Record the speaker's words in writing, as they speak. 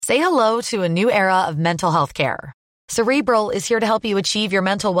Say hello to a new era of mental health care. Cerebral is here to help you achieve your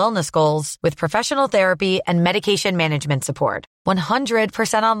mental wellness goals with professional therapy and medication management support.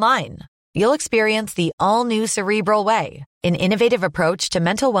 100% online. You'll experience the all-new Cerebral Way, an innovative approach to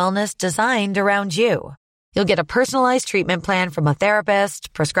mental wellness designed around you. You'll get a personalized treatment plan from a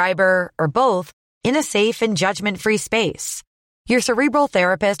therapist, prescriber, or both in a safe and judgment-free space. Your Cerebral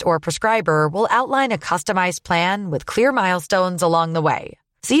therapist or prescriber will outline a customized plan with clear milestones along the way,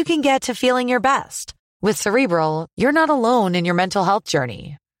 so you can get to feeling your best. With Cerebral, you're not alone in your mental health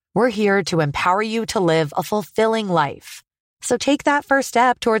journey. We're here to empower you to live a fulfilling life. So take that first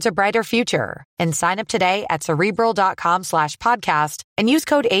step towards a brighter future and sign up today at Cerebral.com/podcast and use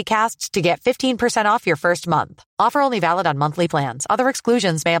code ACAST to get 15% off your first month. Offer only valid on monthly plans. Other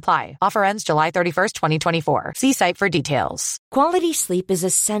exclusions may apply. Offer ends July 31st, 2024. See site for details. Quality sleep is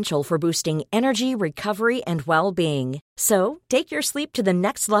essential for boosting energy, recovery, and well-being. So take your sleep to the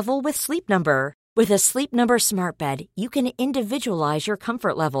next level with Sleep Number. With a Sleep Number smart bed, you can individualize your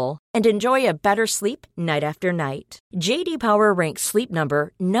comfort level and enjoy a better sleep night after night. J.D. Power ranks Sleep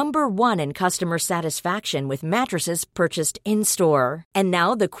Number number 1 in customer satisfaction with mattresses purchased in-store. And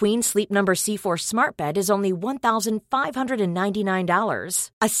now the Queen Sleep Number C4 smart bed is only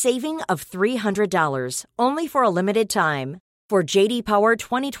 $1,599, a saving of $300, only for a limited time. For J.D. Power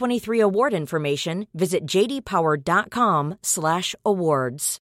 2023 award information, visit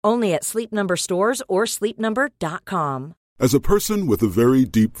jdpower.com/awards. Only at Sleep Number stores or sleepnumber.com. As a person with a very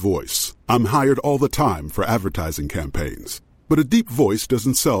deep voice, I'm hired all the time for advertising campaigns. But a deep voice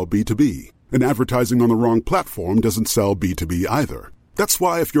doesn't sell B2B, and advertising on the wrong platform doesn't sell B2B either. That's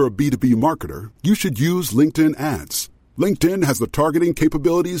why if you're a B2B marketer, you should use LinkedIn ads. LinkedIn has the targeting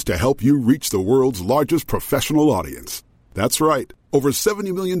capabilities to help you reach the world's largest professional audience. That's right, over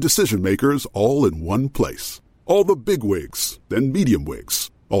 70 million decision makers all in one place. All the big wigs and medium wigs.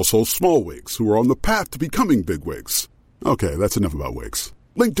 Also small wigs who are on the path to becoming big wigs. Okay, that's enough about wigs.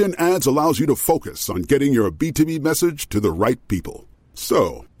 LinkedIn ads allows you to focus on getting your B2B message to the right people.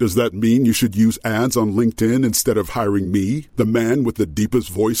 So, does that mean you should use ads on LinkedIn instead of hiring me, the man with the deepest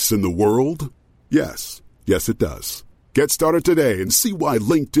voice in the world? Yes. Yes, it does. Get started today and see why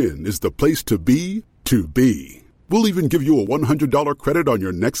LinkedIn is the place to be to be. We'll even give you a $100 credit on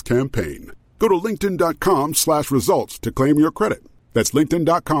your next campaign. Go to linkedin.com/results to claim your credit. That's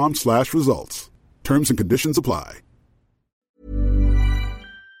linkedin.com/results. Terms and conditions apply.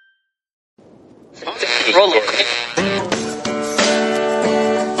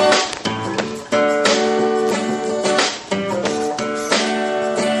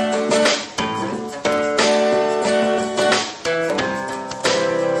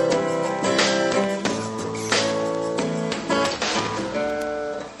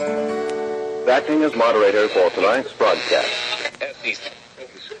 Acting as moderator for tonight's broadcast.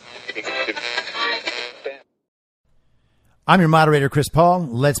 I'm your moderator, Chris Paul.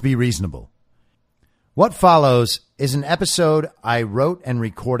 Let's be reasonable. What follows is an episode I wrote and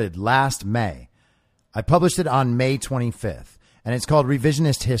recorded last May. I published it on May 25th, and it's called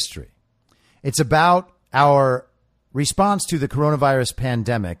Revisionist History. It's about our response to the coronavirus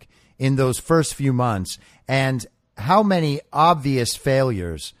pandemic in those first few months and how many obvious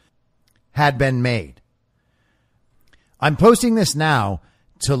failures had been made. I'm posting this now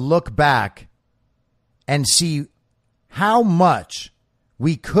to look back and see how much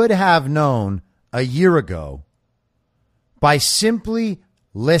we could have known a year ago by simply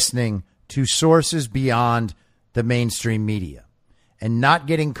listening to sources beyond the mainstream media and not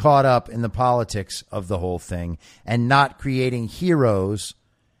getting caught up in the politics of the whole thing and not creating heroes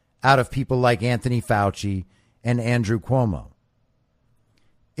out of people like Anthony Fauci and Andrew Cuomo.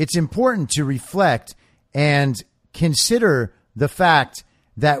 It's important to reflect and consider the fact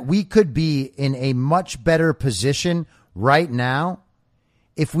that we could be in a much better position right now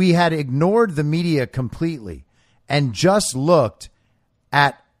if we had ignored the media completely and just looked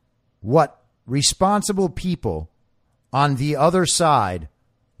at what responsible people on the other side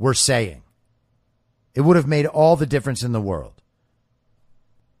were saying. It would have made all the difference in the world.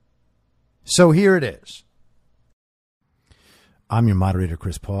 So here it is. I'm your moderator,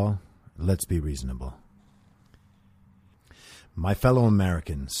 Chris Paul. Let's be reasonable. My fellow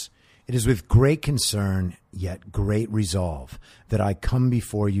Americans, it is with great concern, yet great resolve, that I come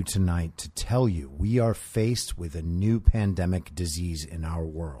before you tonight to tell you we are faced with a new pandemic disease in our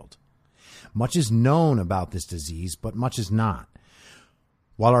world. Much is known about this disease, but much is not.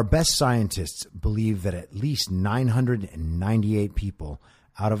 While our best scientists believe that at least 998 people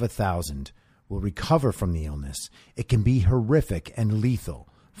out of 1,000 will recover from the illness, it can be horrific and lethal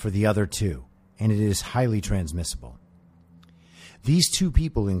for the other two, and it is highly transmissible. These two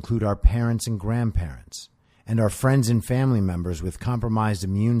people include our parents and grandparents, and our friends and family members with compromised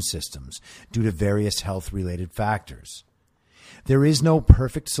immune systems due to various health-related factors. There is no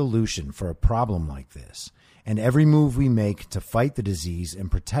perfect solution for a problem like this, and every move we make to fight the disease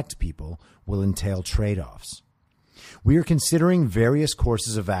and protect people will entail trade-offs. We are considering various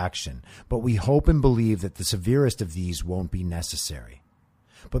courses of action, but we hope and believe that the severest of these won't be necessary.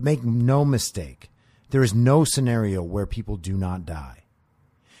 But make no mistake, there is no scenario where people do not die.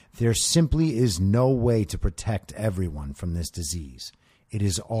 There simply is no way to protect everyone from this disease. It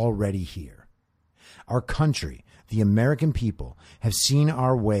is already here. Our country, the American people, have seen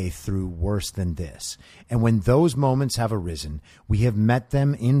our way through worse than this. And when those moments have arisen, we have met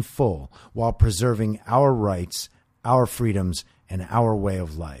them in full while preserving our rights, our freedoms, and our way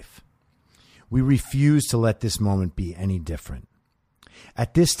of life. We refuse to let this moment be any different.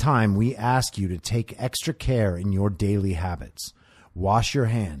 At this time, we ask you to take extra care in your daily habits. Wash your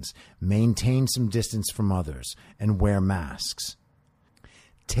hands, maintain some distance from others, and wear masks.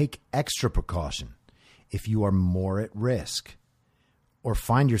 Take extra precaution if you are more at risk or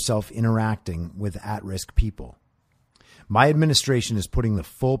find yourself interacting with at-risk people. My administration is putting the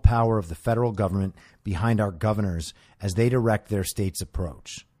full power of the federal government behind our governors as they direct their state's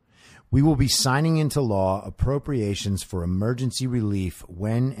approach. We will be signing into law appropriations for emergency relief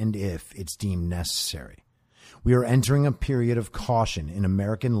when and if it's deemed necessary. We are entering a period of caution in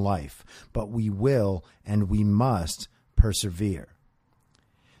American life, but we will and we must persevere.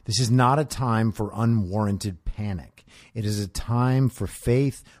 This is not a time for unwarranted panic. It is a time for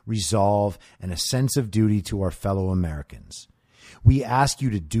faith, resolve, and a sense of duty to our fellow Americans. We ask you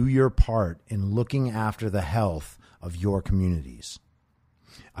to do your part in looking after the health of your communities.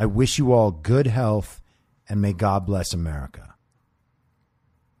 I wish you all good health, and may God bless America.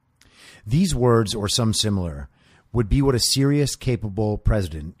 These words, or some similar, would be what a serious, capable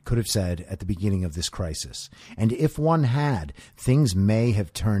president could have said at the beginning of this crisis. And if one had, things may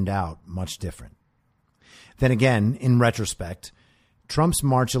have turned out much different. Then again, in retrospect, Trump's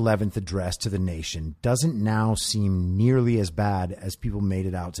March 11th address to the nation doesn't now seem nearly as bad as people made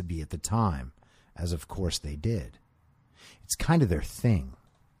it out to be at the time, as of course they did. It's kind of their thing.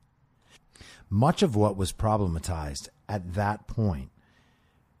 Much of what was problematized at that point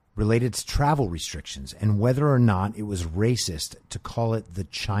related to travel restrictions and whether or not it was racist to call it the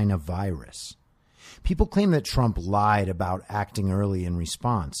China virus. People claim that Trump lied about acting early in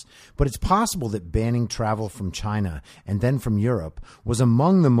response, but it's possible that banning travel from China and then from Europe was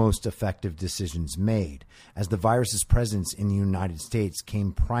among the most effective decisions made, as the virus's presence in the United States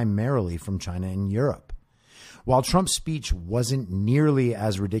came primarily from China and Europe. While Trump's speech wasn't nearly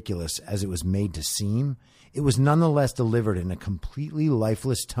as ridiculous as it was made to seem, it was nonetheless delivered in a completely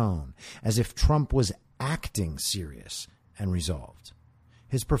lifeless tone, as if Trump was acting serious and resolved.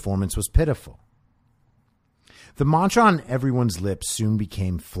 His performance was pitiful. The mantra on everyone's lips soon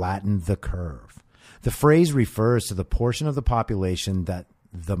became flatten the curve. The phrase refers to the portion of the population that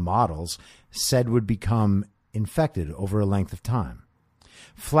the models said would become infected over a length of time.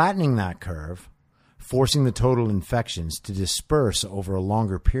 Flattening that curve, forcing the total infections to disperse over a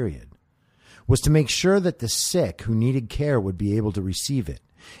longer period, was to make sure that the sick who needed care would be able to receive it.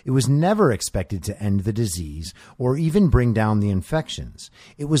 It was never expected to end the disease or even bring down the infections.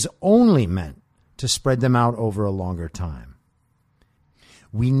 It was only meant to spread them out over a longer time.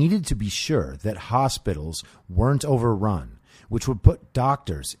 We needed to be sure that hospitals weren't overrun, which would put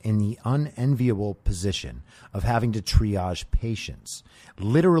doctors in the unenviable position of having to triage patients,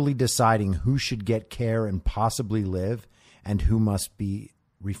 literally deciding who should get care and possibly live and who must be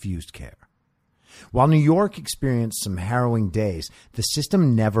refused care. While New York experienced some harrowing days, the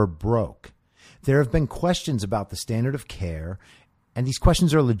system never broke. There have been questions about the standard of care, and these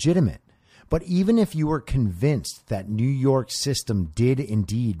questions are legitimate. But even if you were convinced that New York's system did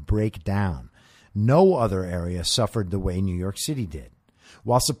indeed break down, no other area suffered the way New York City did.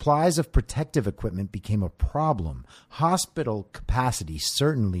 While supplies of protective equipment became a problem, hospital capacity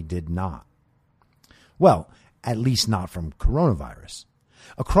certainly did not. Well, at least not from coronavirus.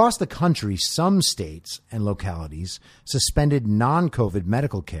 Across the country, some states and localities suspended non-COVID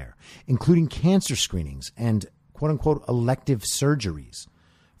medical care, including cancer screenings and quote-unquote elective surgeries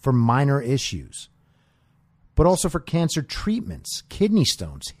for minor issues, but also for cancer treatments, kidney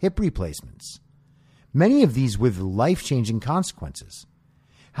stones, hip replacements, many of these with life-changing consequences.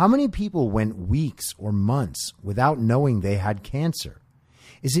 How many people went weeks or months without knowing they had cancer?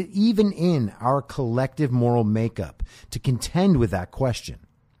 Is it even in our collective moral makeup to contend with that question?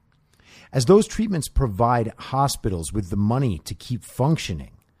 As those treatments provide hospitals with the money to keep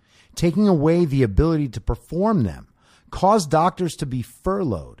functioning, taking away the ability to perform them caused doctors to be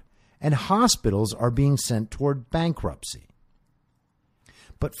furloughed, and hospitals are being sent toward bankruptcy.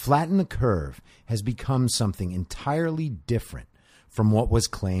 But flatten the curve has become something entirely different from what was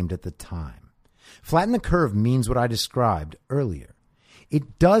claimed at the time. Flatten the curve means what I described earlier.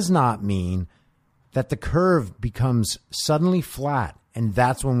 It does not mean that the curve becomes suddenly flat and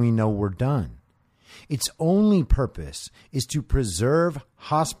that's when we know we're done. Its only purpose is to preserve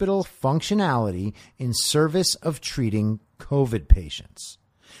hospital functionality in service of treating COVID patients.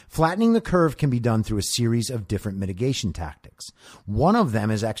 Flattening the curve can be done through a series of different mitigation tactics. One of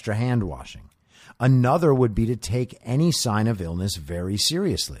them is extra hand washing. Another would be to take any sign of illness very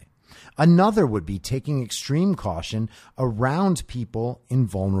seriously. Another would be taking extreme caution around people in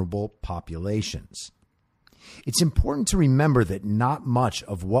vulnerable populations. It's important to remember that not much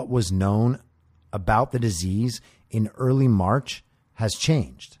of what was known about the disease in early March has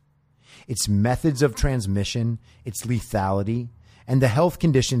changed. Its methods of transmission, its lethality, and the health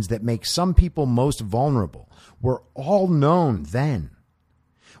conditions that make some people most vulnerable were all known then.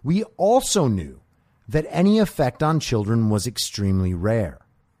 We also knew that any effect on children was extremely rare.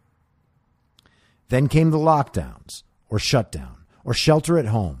 Then came the lockdowns, or shutdown, or shelter at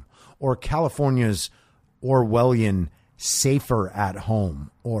home, or California's Orwellian safer at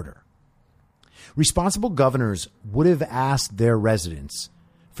home order. Responsible governors would have asked their residents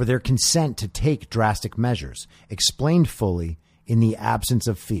for their consent to take drastic measures, explained fully in the absence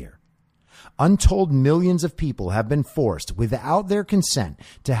of fear. Untold millions of people have been forced, without their consent,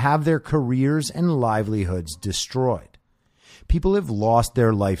 to have their careers and livelihoods destroyed. People have lost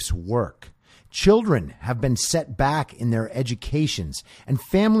their life's work. Children have been set back in their educations, and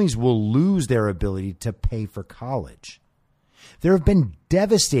families will lose their ability to pay for college. There have been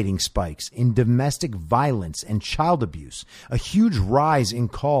devastating spikes in domestic violence and child abuse, a huge rise in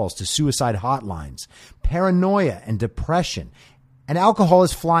calls to suicide hotlines, paranoia and depression, and alcohol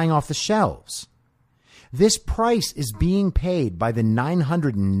is flying off the shelves. This price is being paid by the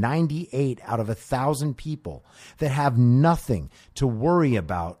 998 out of 1,000 people that have nothing to worry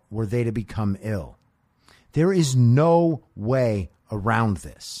about were they to become ill. There is no way around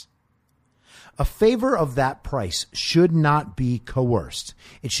this. A favor of that price should not be coerced.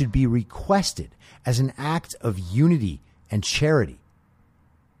 It should be requested as an act of unity and charity.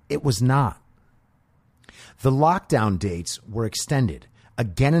 It was not. The lockdown dates were extended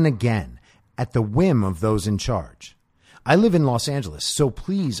again and again at the whim of those in charge. I live in Los Angeles, so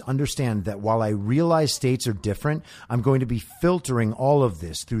please understand that while I realize states are different, I'm going to be filtering all of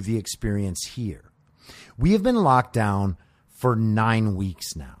this through the experience here. We have been locked down for 9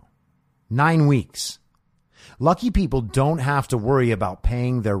 weeks now. 9 weeks. Lucky people don't have to worry about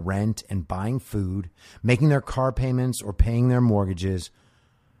paying their rent and buying food, making their car payments or paying their mortgages,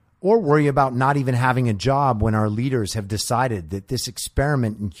 or worry about not even having a job when our leaders have decided that this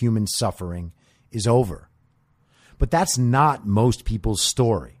experiment in human suffering is over. But that's not most people's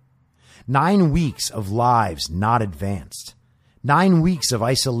story. 9 weeks of lives not advanced. 9 weeks of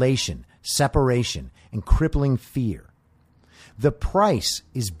isolation, separation, and crippling fear. The price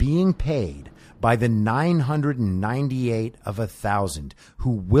is being paid by the 998 of 1,000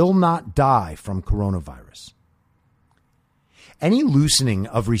 who will not die from coronavirus. Any loosening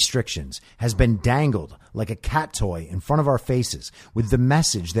of restrictions has been dangled like a cat toy in front of our faces with the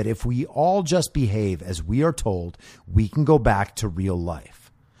message that if we all just behave as we are told, we can go back to real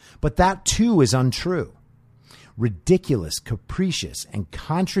life. But that too is untrue. Ridiculous, capricious, and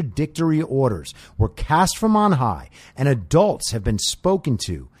contradictory orders were cast from on high, and adults have been spoken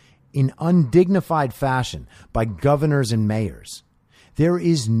to in undignified fashion by governors and mayors. There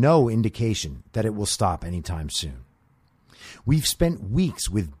is no indication that it will stop anytime soon. We've spent weeks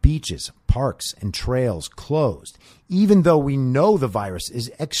with beaches, parks, and trails closed, even though we know the virus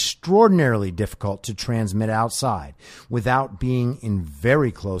is extraordinarily difficult to transmit outside without being in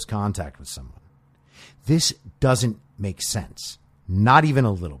very close contact with someone. This doesn't make sense, not even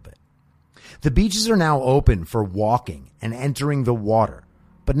a little bit. The beaches are now open for walking and entering the water,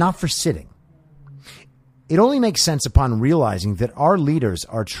 but not for sitting. It only makes sense upon realizing that our leaders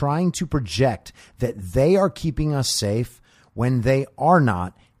are trying to project that they are keeping us safe when they are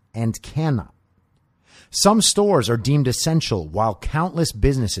not and cannot. Some stores are deemed essential while countless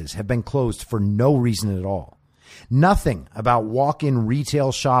businesses have been closed for no reason at all. Nothing about walk-in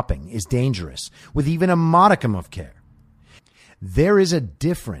retail shopping is dangerous with even a modicum of care. There is a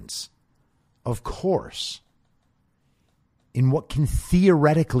difference, of course, in what can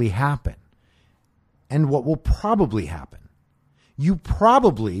theoretically happen and what will probably happen. You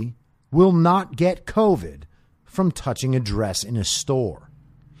probably will not get COVID from touching a dress in a store.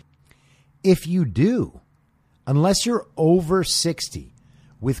 If you do, Unless you're over 60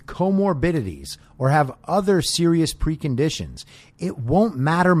 with comorbidities or have other serious preconditions, it won't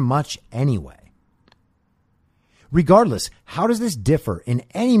matter much anyway. Regardless, how does this differ in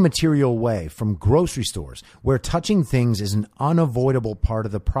any material way from grocery stores where touching things is an unavoidable part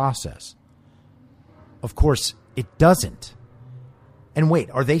of the process? Of course, it doesn't. And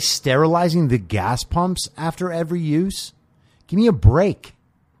wait, are they sterilizing the gas pumps after every use? Give me a break.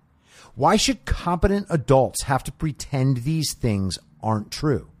 Why should competent adults have to pretend these things aren't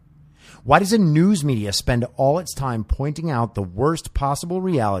true? Why does the news media spend all its time pointing out the worst possible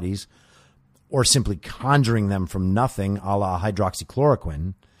realities or simply conjuring them from nothing, a la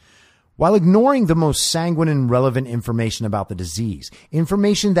hydroxychloroquine, while ignoring the most sanguine and relevant information about the disease,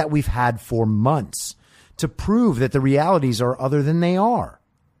 information that we've had for months, to prove that the realities are other than they are?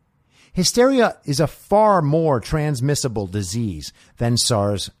 Hysteria is a far more transmissible disease than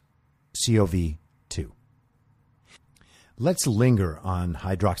SARS-CoV-2. Let's linger on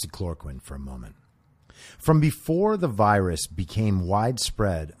hydroxychloroquine for a moment. From before the virus became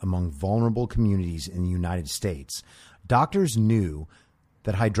widespread among vulnerable communities in the United States, doctors knew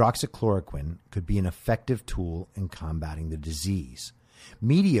that hydroxychloroquine could be an effective tool in combating the disease.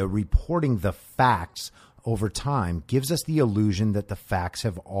 Media reporting the facts over time gives us the illusion that the facts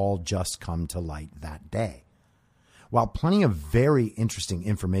have all just come to light that day. While plenty of very interesting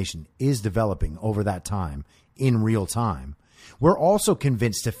information is developing over that time in real time, we're also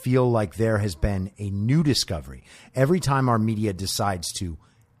convinced to feel like there has been a new discovery every time our media decides to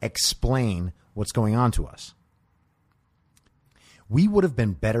explain what's going on to us. We would have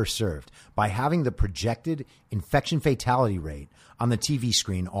been better served by having the projected infection fatality rate on the TV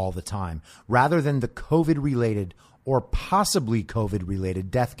screen all the time, rather than the COVID-related or possibly COVID-related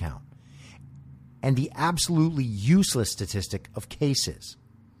death count, and the absolutely useless statistic of cases.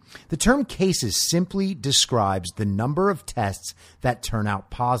 The term cases simply describes the number of tests that turn out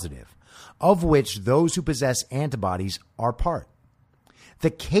positive, of which those who possess antibodies are part.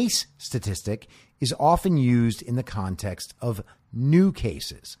 The case statistic is often used in the context of new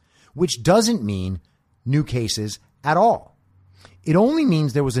cases, which doesn't mean new cases at all. It only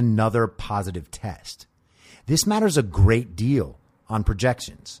means there was another positive test. This matters a great deal on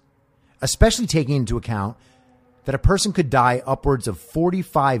projections, especially taking into account that a person could die upwards of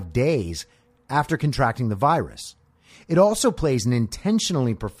 45 days after contracting the virus. It also plays an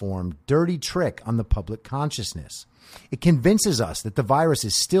intentionally performed dirty trick on the public consciousness. It convinces us that the virus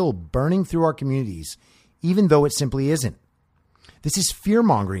is still burning through our communities, even though it simply isn't. This is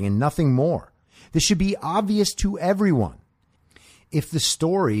fear-mongering and nothing more. This should be obvious to everyone. If the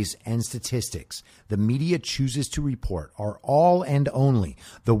stories and statistics the media chooses to report are all and only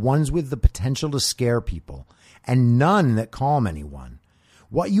the ones with the potential to scare people, and none that calm anyone,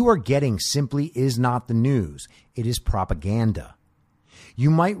 what you are getting simply is not the news. It is propaganda. You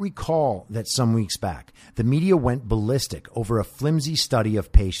might recall that some weeks back, the media went ballistic over a flimsy study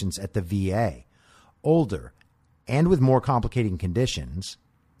of patients at the VA, older and with more complicating conditions,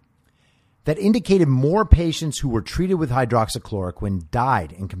 that indicated more patients who were treated with hydroxychloroquine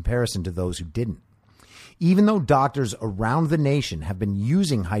died in comparison to those who didn't. Even though doctors around the nation have been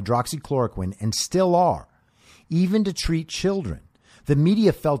using hydroxychloroquine and still are, even to treat children, the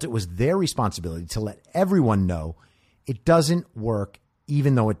media felt it was their responsibility to let everyone know it doesn't work,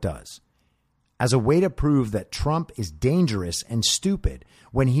 even though it does, as a way to prove that Trump is dangerous and stupid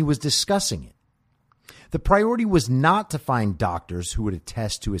when he was discussing it. The priority was not to find doctors who would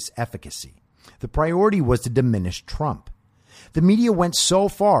attest to its efficacy. The priority was to diminish Trump. The media went so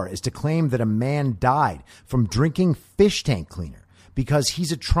far as to claim that a man died from drinking fish tank cleaner because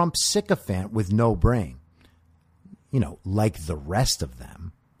he's a Trump sycophant with no brain, like the rest of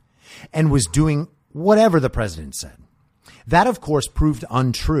them, and was doing whatever the president said. That, of course, proved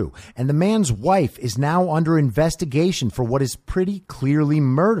untrue, and the man's wife is now under investigation for what is pretty clearly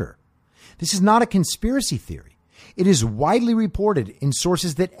murder. This is not a conspiracy theory. It is widely reported in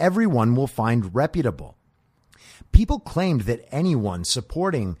sources that everyone will find reputable. People claimed that anyone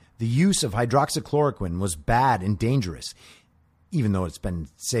supporting the use of hydroxychloroquine was bad and dangerous, even though it's been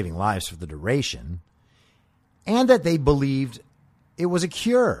saving lives for the duration, and that they believed it was a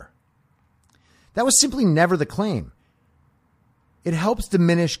cure. That was simply never the claim. It helps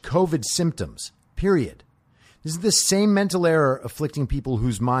diminish COVID symptoms, period. This is the same mental error afflicting people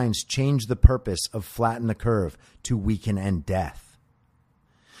whose minds change the purpose of flatten the curve to weaken and death.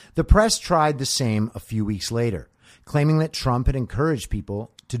 The press tried the same a few weeks later, claiming that Trump had encouraged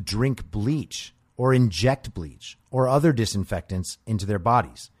people to drink bleach or inject bleach or other disinfectants into their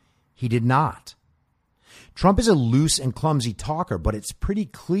bodies. He did not. Trump is a loose and clumsy talker, but it's pretty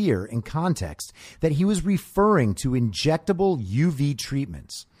clear in context that he was referring to injectable UV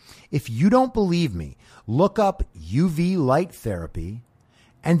treatments. If you don't believe me, look up UV light therapy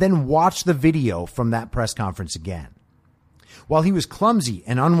and then watch the video from that press conference again. While he was clumsy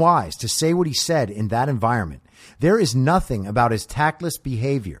and unwise to say what he said in that environment, there is nothing about his tactless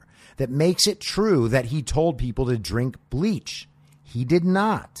behavior that makes it true that he told people to drink bleach. He did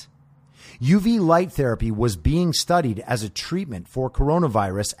not. UV light therapy was being studied as a treatment for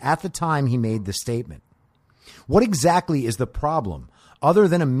coronavirus at the time he made the statement. What exactly is the problem other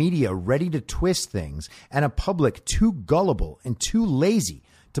than a media ready to twist things and a public too gullible and too lazy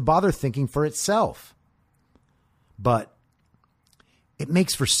to bother thinking for itself? But it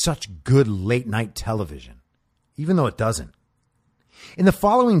makes for such good late night television, even though it doesn't. In the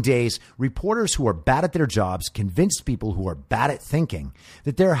following days, reporters who are bad at their jobs convinced people who are bad at thinking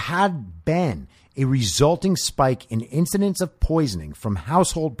that there had been a resulting spike in incidents of poisoning from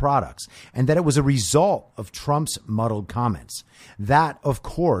household products and that it was a result of Trump's muddled comments. That, of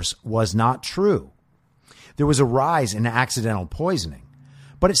course, was not true. There was a rise in accidental poisoning,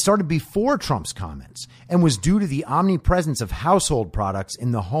 but it started before Trump's comments and was due to the omnipresence of household products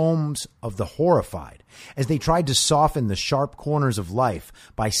in the homes of the horrified as they tried to soften the sharp corners of life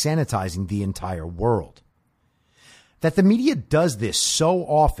by sanitizing the entire world. That the media does this so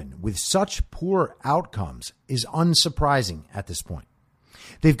often with such poor outcomes is unsurprising at this point.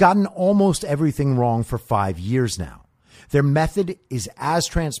 They've gotten almost everything wrong for 5 years now. Their method is as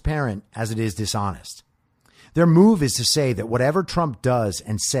transparent as it is dishonest. Their move is to say that whatever Trump does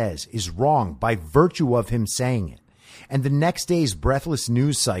and says is wrong by virtue of him saying it. And the next day's breathless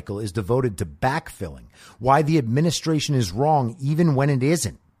news cycle is devoted to backfilling why the administration is wrong even when it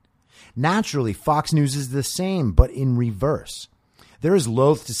isn't. Naturally, Fox News is the same, but in reverse. They're as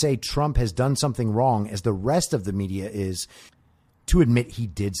loath to say Trump has done something wrong as the rest of the media is to admit he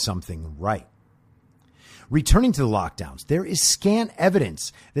did something right. Returning to the lockdowns, there is scant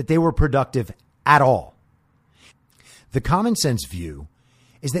evidence that they were productive at all. The common sense view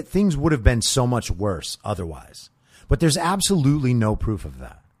is that things would have been so much worse otherwise, but there's absolutely no proof of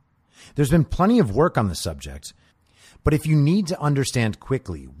that. There's been plenty of work on the subject, but if you need to understand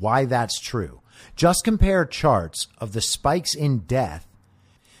quickly why that's true, just compare charts of the spikes in death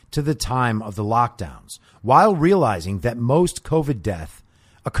to the time of the lockdowns, while realizing that most COVID death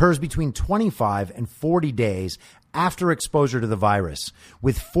occurs between 25 and 40 days after exposure to the virus,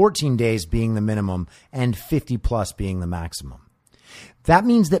 with 14 days being the minimum and 50 plus being the maximum. That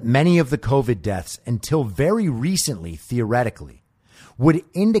means that many of the COVID deaths until very recently, theoretically, would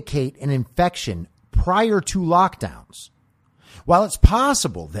indicate an infection prior to lockdowns. While it's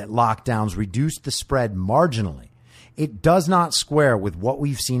possible that lockdowns reduced the spread marginally, it does not square with what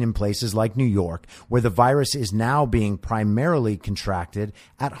we've seen in places like New York, where the virus is now being primarily contracted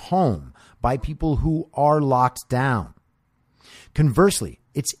at home by people who are locked down. Conversely,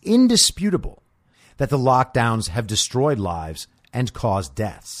 it's indisputable that the lockdowns have destroyed lives and caused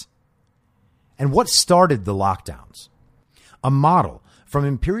deaths. And what started the lockdowns? A model from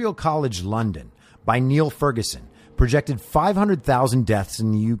Imperial College London by Neil Ferguson projected 500,000 deaths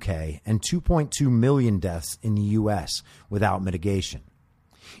in the UK and 2.2 million deaths in the US without mitigation.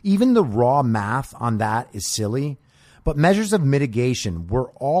 Even the raw math on that is silly, but measures of mitigation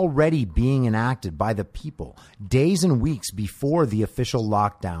were already being enacted by the people days and weeks before the official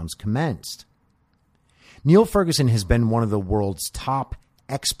lockdowns commenced. Neil Ferguson has been one of the world's top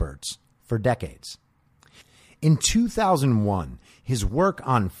experts for decades. In 2001, his work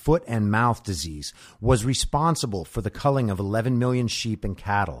on foot and mouth disease was responsible for the culling of 11 million sheep and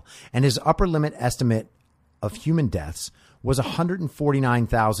cattle, and his upper limit estimate of human deaths was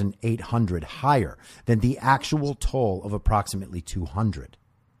 149,800 higher than the actual toll of approximately 200.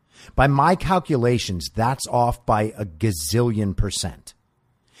 By my calculations, that's off by a gazillion %.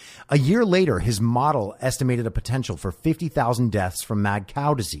 A year later, his model estimated a potential for 50,000 deaths from mad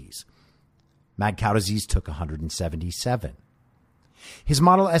cow disease. Mad cow disease took 177. His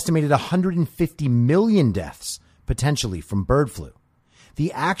model estimated 150 million deaths potentially from bird flu.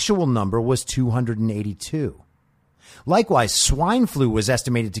 The actual number was 282. Likewise, swine flu was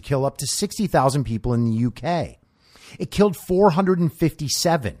estimated to kill up to 60,000 people in the UK. It killed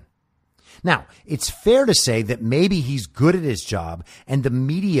 457. Now, it's fair to say that maybe he's good at his job and the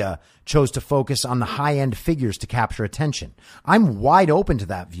media chose to focus on the high-end figures to capture attention. I'm wide open to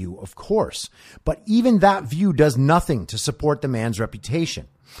that view, of course, but even that view does nothing to support the man's reputation.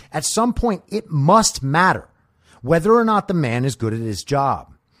 At some point, it must matter whether or not the man is good at his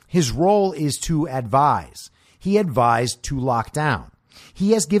job. His role is to advise. He advised to lock down.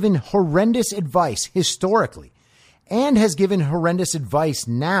 He has given horrendous advice historically and has given horrendous advice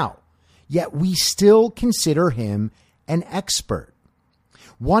now, yet we still consider him an expert.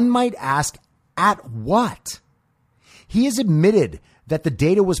 One might ask, at what? He has admitted that the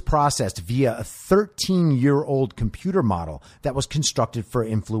data was processed via a 13-year-old computer model that was constructed for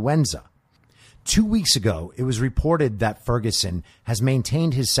influenza. 2 weeks ago, it was reported that Ferguson has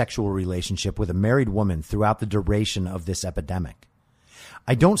maintained his sexual relationship with a married woman throughout the duration of this epidemic.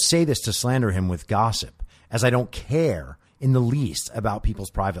 I don't say this to slander him with gossip, as I don't care in the least about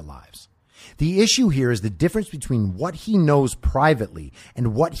people's private lives. The issue here is the difference between what he knows privately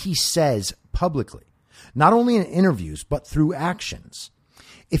and what he says publicly, not only in interviews, but through actions.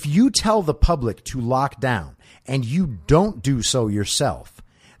 If you tell the public to lock down and you don't do so yourself,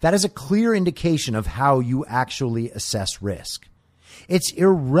 that is a clear indication of how you actually assess risk. It's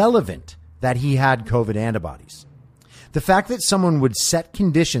irrelevant that he had COVID antibodies. The fact that someone would set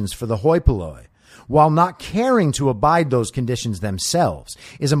conditions for the hoi polloi while not caring to abide those conditions themselves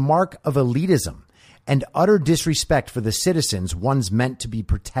is a mark of elitism and utter disrespect for the citizens one's meant to be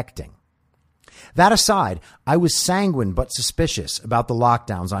protecting. That aside, I was sanguine but suspicious about the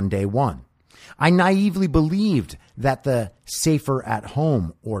lockdowns on day one. I naively believed that the safer at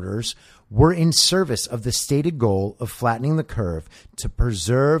home orders were in service of the stated goal of flattening the curve to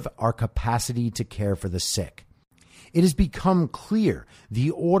preserve our capacity to care for the sick. It has become clear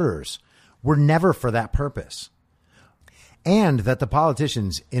the orders were never for that purpose, and that the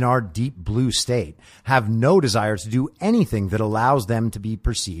politicians in our deep blue state have no desire to do anything that allows them to be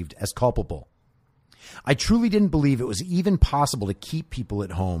perceived as culpable. I truly didn't believe it was even possible to keep people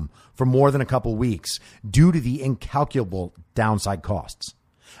at home for more than a couple weeks due to the incalculable downside costs.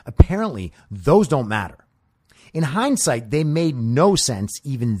 Apparently, those don't matter. In hindsight, they made no sense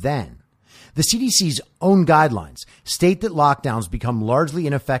even then. The CDC's own guidelines state that lockdowns become largely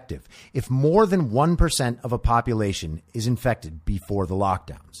ineffective if more than 1% of a population is infected before the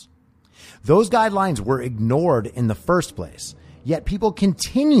lockdowns. Those guidelines were ignored in the first place, yet people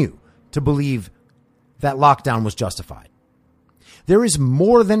continue to believe that lockdown was justified. There is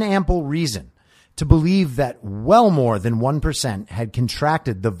more than ample reason to believe that well more than 1% had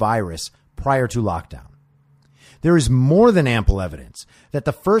contracted the virus prior to lockdown. There is more than ample evidence that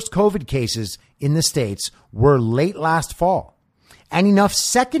the first COVID cases in the States were late last fall, and enough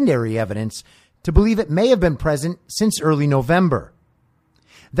secondary evidence to believe it may have been present since early November.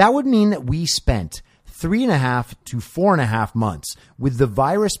 That would mean that we spent 3.5 to 4.5 months with the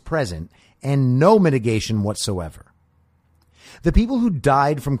virus present and no mitigation whatsoever. The people who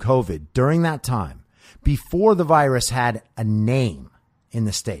died from COVID during that time, before the virus had a name in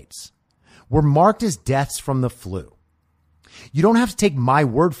the States, were marked as deaths from the flu. You don't have to take my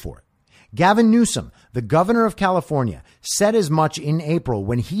word for it. Gavin Newsom, the governor of California, said as much in April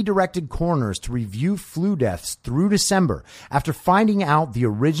when he directed coroners to review flu deaths through December after finding out the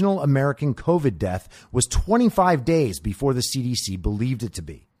original American COVID death was 25 days before the CDC believed it to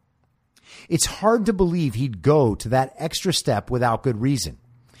be. It's hard to believe he'd go to that extra step without good reason.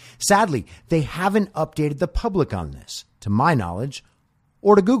 Sadly, they haven't updated the public on this, to my knowledge,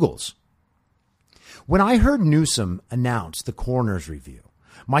 or to Google's. When I heard Newsom announce the coroner's review,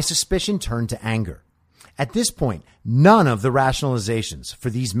 my suspicion turned to anger. At this point, none of the rationalizations for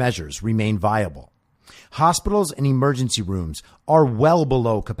these measures remain viable. Hospitals and emergency rooms are well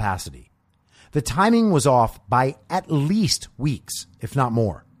below capacity. The timing was off by at least weeks, if not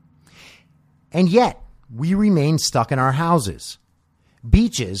more. And yet, we remain stuck in our houses.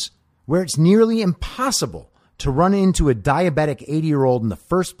 Beaches, where it's nearly impossible to run into a diabetic 80-year-old in the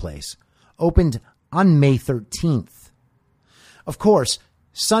first place, opened on May 13th. Of course,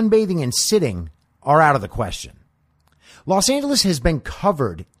 sunbathing and sitting are out of the question. Los Angeles has been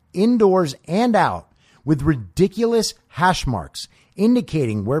covered indoors and out with ridiculous hash marks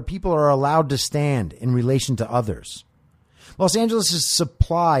indicating where people are allowed to stand in relation to others. Los Angeles'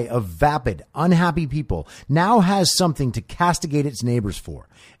 supply of vapid, unhappy people now has something to castigate its neighbors for,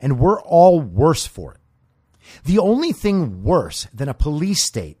 and we're all worse for it. The only thing worse than a police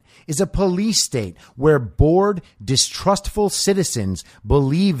state is a police state where bored, distrustful citizens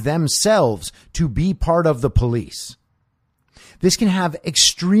believe themselves to be part of the police. This can have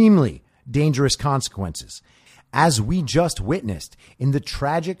extremely dangerous consequences, as we just witnessed in the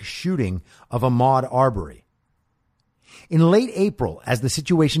tragic shooting of Ahmaud Arbery. In late April, as the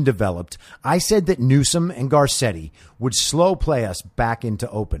situation developed, I said that Newsom and Garcetti would slow play us back into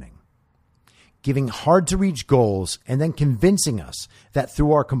opening, giving hard-to-reach goals and then convincing us that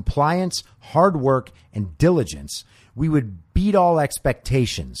through our compliance, hard work, and diligence, we would beat all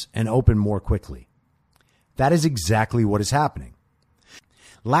expectations and open more quickly. That is exactly what is happening.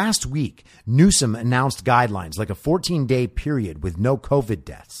 Last week, Newsom announced guidelines like a 14-day period with no COVID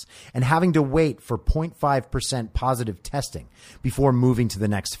deaths and having to wait for 0.5% positive testing before moving to the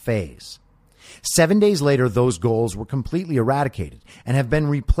next phase. 7 days later, those goals were completely eradicated and have been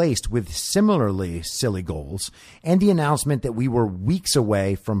replaced with similarly silly goals and the announcement that we were weeks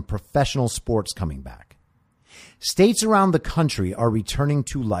away from professional sports coming back. States around the country are returning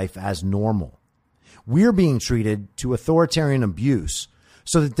to life as normal. We're being treated to authoritarian abuse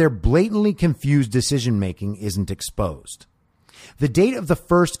so that their blatantly confused decision-making isn't exposed. The date of the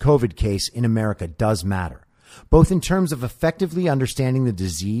first COVID case in America does matter, both in terms of effectively understanding the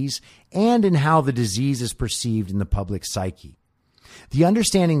disease and in how the disease is perceived in the public psyche. The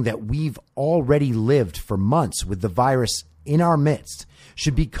understanding that we've already lived for months with the virus in our midst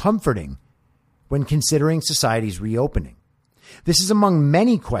should be comforting when considering society's reopening. This is among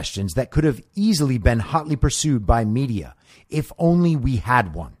many questions that could have easily been hotly pursued by media if only we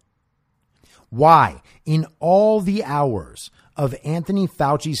had one. Why, in all the hours of Anthony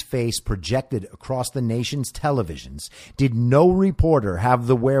Fauci's face projected across the nation's televisions, did no reporter have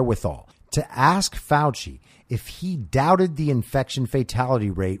the wherewithal to ask Fauci if he doubted the infection fatality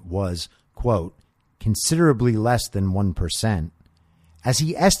rate was, quote, considerably less than 1%, as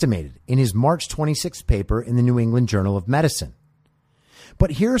he estimated in his March 26th paper in the New England Journal of Medicine?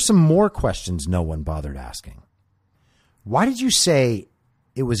 But here are some more questions no one bothered asking. Why did you say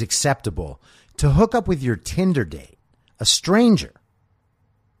it was acceptable to hook up with your Tinder date, a stranger,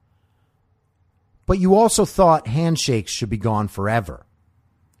 but you also thought handshakes should be gone forever?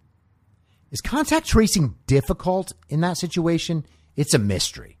 Is contact tracing difficult in that situation? It's a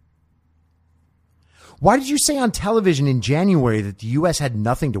mystery. Why did you say on television in January that the U.S. had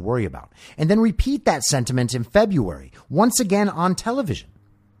nothing to worry about, and then repeat that sentiment in February, once again on television?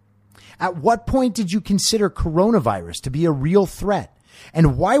 At what point did you consider coronavirus to be a real threat?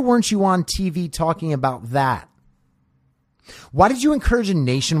 And why weren't you on TV talking about that? Why did you encourage a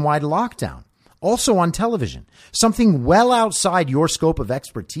nationwide lockdown, also on television, something well outside your scope of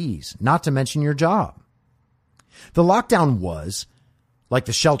expertise, not to mention your job? The lockdown was, like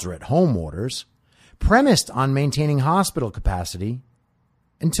the shelter-at-home orders, premised on maintaining hospital capacity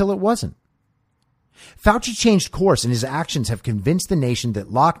until it wasn't. Fauci changed course, and his actions have convinced the nation that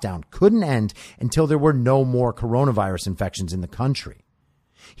lockdown couldn't end until there were no more coronavirus infections in the country.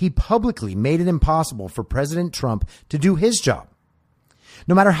 He publicly made it impossible for President Trump to do his job.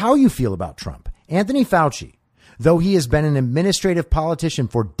 No matter how you feel about Trump, Anthony Fauci, though he has been an administrative politician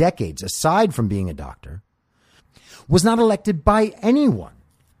for decades aside from being a doctor, was not elected by anyone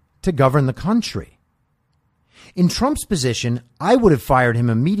to govern the country. In Trump's position, I would have fired him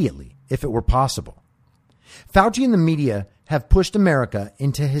immediately if it were possible. Fauci and the media have pushed America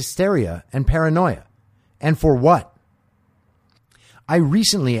into hysteria and paranoia. And for what? I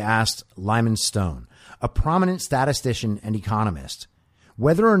recently asked Lyman Stone, a prominent statistician and economist,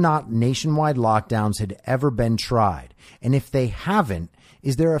 whether or not nationwide lockdowns had ever been tried, and if they haven't,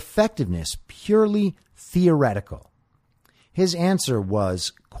 is their effectiveness purely theoretical? His answer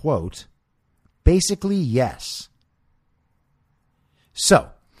was, quote, basically yes. So,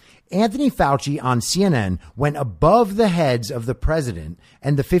 Anthony Fauci on CNN went above the heads of the president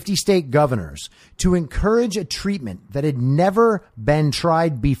and the 50 state governors to encourage a treatment that had never been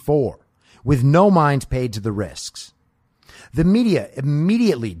tried before, with no mind paid to the risks. The media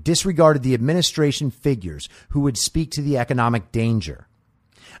immediately disregarded the administration figures who would speak to the economic danger.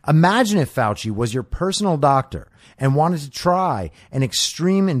 Imagine if Fauci was your personal doctor and wanted to try an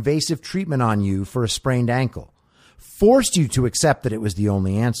extreme invasive treatment on you for a sprained ankle, forced you to accept that it was the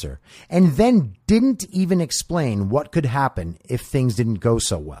only answer, and then didn't even explain what could happen if things didn't go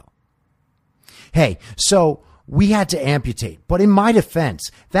so well. Hey, so we had to amputate, but in my defense,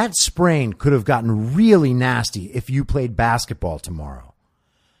 that sprain could have gotten really nasty if you played basketball tomorrow.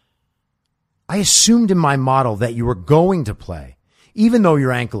 I assumed in my model that you were going to play, even though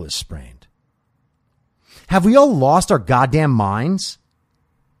your ankle is sprained. Have we all lost our goddamn minds?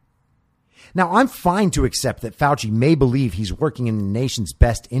 Now, I'm fine to accept that Fauci may believe he's working in the nation's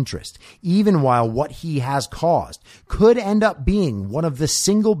best interest, even while what he has caused could end up being one of the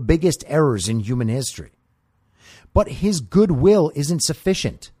single biggest errors in human history. But his goodwill isn't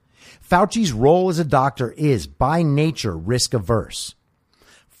sufficient. Fauci's role as a doctor is, by nature, risk-averse.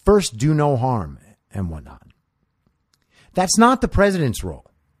 First, do no harm, and whatnot. That's not the president's role.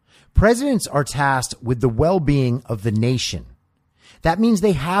 Presidents are tasked with the well-being of the nation. That means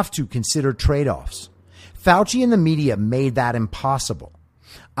they have to consider trade-offs. Fauci and the media made that impossible.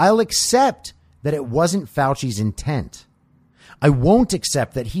 I'll accept that it wasn't Fauci's intent. I won't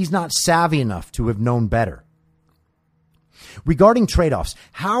accept that he's not savvy enough to have known better. Regarding trade-offs,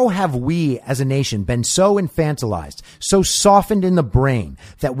 how have we as a nation been so infantilized, so softened in the brain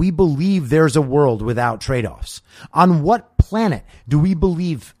that we believe there's a world without trade-offs? On what planet do we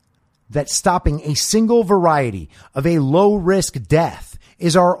believe that stopping a single variety of a low-risk death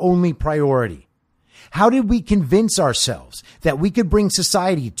is our only priority? How did we convince ourselves that we could bring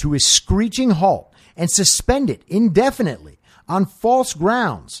society to a screeching halt and suspend it indefinitely on false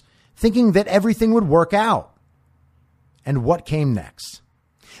grounds, thinking that everything would work out? And what came next?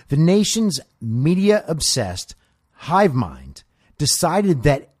 The nation's media-obsessed hive mind decided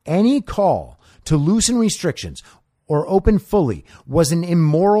that any call to loosen restrictions or open fully was an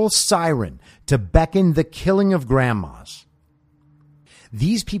immoral siren to beckon the killing of grandmas.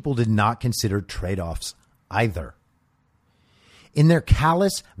 These people did not consider trade-offs either. In their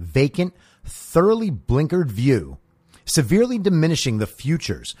callous, vacant, thoroughly blinkered view, severely diminishing the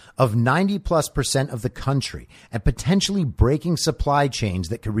futures of 90+% of the country and potentially breaking supply chains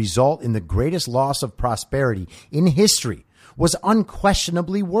that could result in the greatest loss of prosperity in history was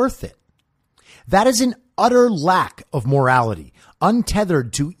unquestionably worth it. That is an utter lack of morality,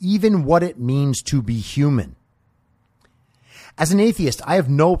 untethered to even what it means to be human. As an atheist, I have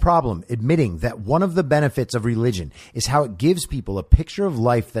no problem admitting that one of the benefits of religion is how it gives people a picture of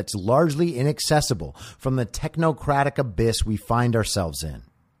life that's largely inaccessible from the technocratic abyss we find ourselves in.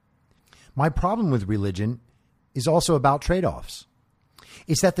 My problem with religion is also about trade-offs.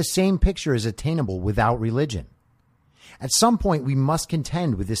 It's that the same picture is attainable without religion. At some point, we must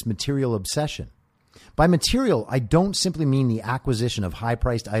contend with this material obsession. By material, I don't simply mean the acquisition of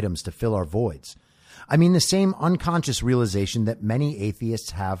high-priced items to fill our voids. I mean the same unconscious realization that many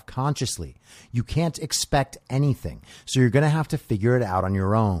atheists have consciously. You can't expect anything, so you're going to have to figure it out on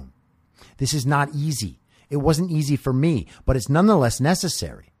your own. This is not easy. It wasn't easy for me, but it's nonetheless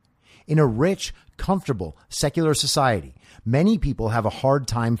necessary. In a rich, comfortable, secular society, many people have a hard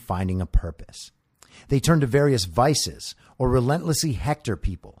time finding a purpose. They turn to various vices or relentlessly hector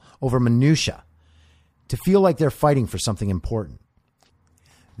people over minutia to feel like they're fighting for something important.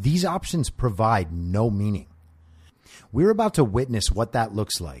 These options provide no meaning. We're about to witness what that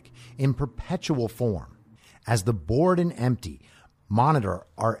looks like in perpetual form as the bored and empty monitor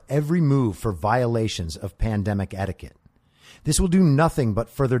our every move for violations of pandemic etiquette. This will do nothing but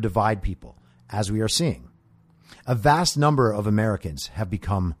further divide people, as we are seeing. A vast number of Americans have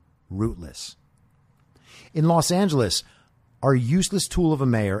become rootless. In Los Angeles, our useless tool of a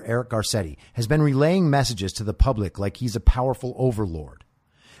mayor, Eric Garcetti, has been relaying messages to the public like he's a powerful overlord.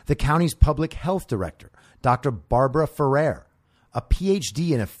 The county's public health director, Dr. Barbara Ferrer, a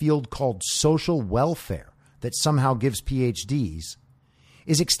PhD in a field called social welfare that somehow gives PhDs,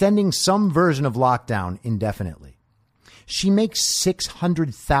 is extending some version of lockdown indefinitely. She makes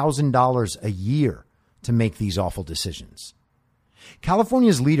 $600,000 a year to make these awful decisions.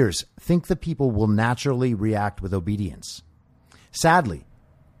 California's leaders think the people will naturally react with obedience. Sadly,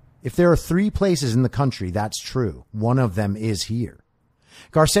 if there are 3 places in the country that's true, one of them is here.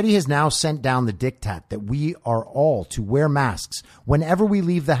 Garcetti has now sent down the diktat that we are all to wear masks whenever we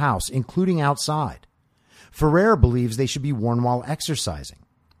leave the house, including outside. Ferrer believes they should be worn while exercising.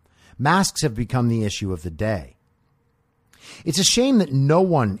 Masks have become the issue of the day. It's a shame that no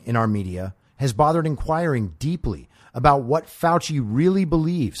one in our media has bothered inquiring deeply about what Fauci really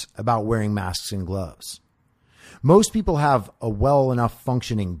believes about wearing masks and gloves. Most people have a well enough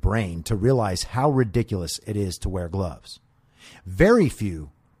functioning brain to realize how ridiculous it is to wear gloves. Very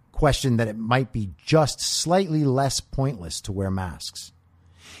few question that it might be just slightly less pointless to wear masks.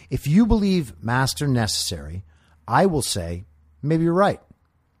 If you believe masks are necessary, I will say, maybe you're right.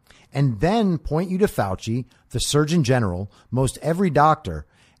 And then point you to Fauci, the Surgeon General, most every doctor,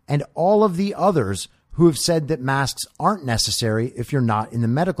 and all of the others who have said that masks aren't necessary if you're not in the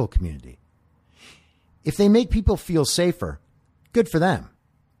medical community. If they make people feel safer, good for them.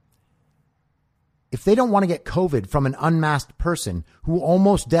 If they don't want to get COVID from an unmasked person who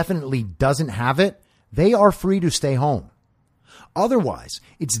almost definitely doesn't have it, they are free to stay home. Otherwise,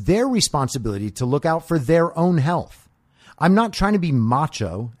 it's their responsibility to look out for their own health. I'm not trying to be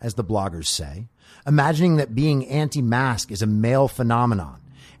macho, as the bloggers say, imagining that being anti-mask is a male phenomenon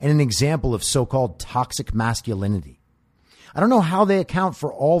and an example of so-called toxic masculinity. I don't know how they account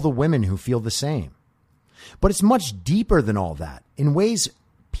for all the women who feel the same. But it's much deeper than all that in ways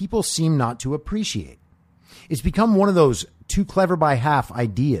people seem not to appreciate. It's become one of those too clever by half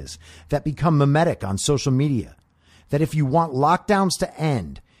ideas that become mimetic on social media, that if you want lockdowns to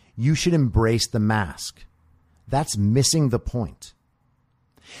end, you should embrace the mask. That's missing the point.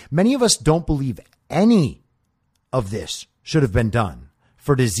 Many of us don't believe any of this should have been done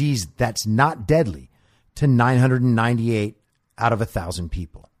for disease that's not deadly to 998 out of 1,000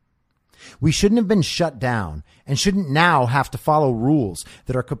 people. We shouldn't have been shut down and shouldn't now have to follow rules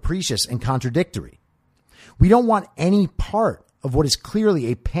that are capricious and contradictory. We don't want any part of what is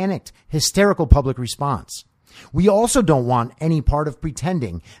clearly a panicked, hysterical public response. We also don't want any part of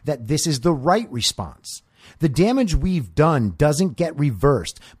pretending that this is the right response. The damage we've done doesn't get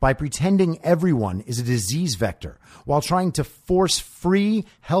reversed by pretending everyone is a disease vector while trying to force free,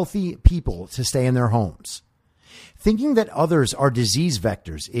 healthy people to stay in their homes. Thinking that others are disease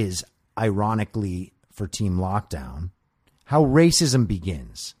vectors is, ironically for Team Lockdown, how racism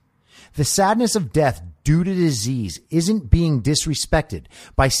begins. The sadness of death due to disease isn't being disrespected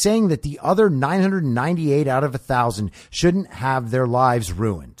by saying that the other 998 out of 1,000 shouldn't have their lives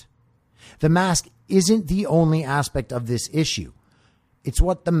ruined. The mask isn't the only aspect of this issue. It's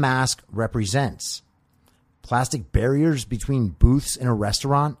what the mask represents. Plastic barriers between booths in a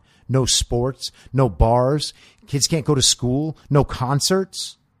restaurant, no sports, no bars, kids can't go to school, no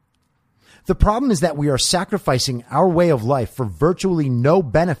concerts. The problem is that we are sacrificing our way of life for virtually no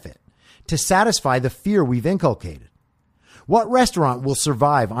benefit to satisfy the fear we've inculcated. What restaurant will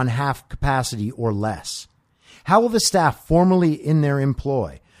survive on half capacity or less? How will the staff formerly in their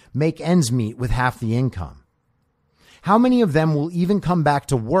employ make ends meet with half the income? How many of them will even come back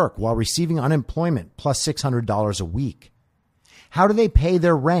to work while receiving unemployment plus $600 a week? How do they pay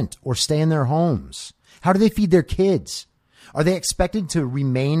their rent or stay in their homes? How do they feed their kids? Are they expected to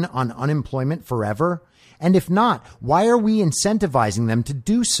remain on unemployment forever? And if not, why are we incentivizing them to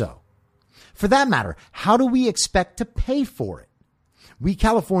do so? For that matter, how do we expect to pay for it? We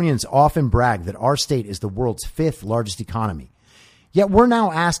Californians often brag that our state is the world's 5th largest economy. Yet we're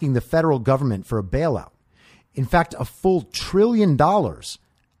now asking the federal government for a bailout. In fact, a full $1 trillion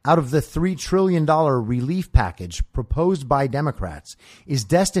out of the $3 trillion relief package proposed by Democrats is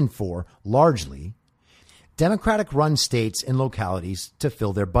destined for, largely, Democratic-run states and localities to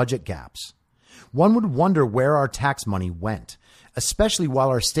fill their budget gaps. One would wonder where our tax money went, especially while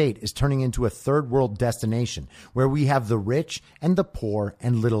our state is turning into a third world destination where we have the rich and the poor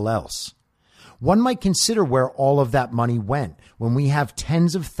and little else. One might consider where all of that money went when we have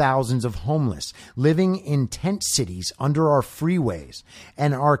tens of thousands of homeless living in tent cities under our freeways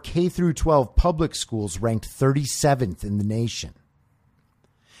and our K-12 public schools ranked 37th in the nation.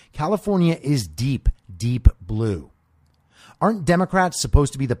 California is deep, deep blue. Aren't Democrats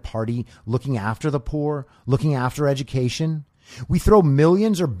supposed to be the party looking after the poor, looking after education? We throw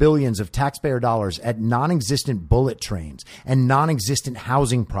millions or billions of taxpayer dollars at non-existent bullet trains and non-existent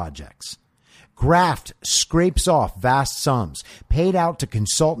housing projects. Graft scrapes off vast sums paid out to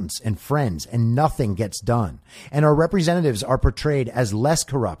consultants and friends, and nothing gets done. And our representatives are portrayed as less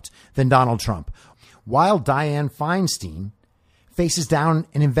corrupt than Donald Trump, while Dianne Feinstein faces down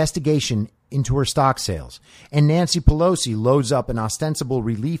an investigation into her stock sales, and Nancy Pelosi loads up an ostensible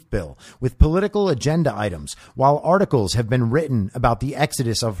relief bill with political agenda items, while articles have been written about the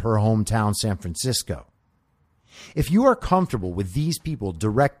exodus of her hometown, San Francisco. If you are comfortable with these people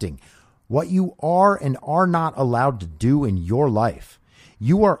directing what you are and are not allowed to do in your life,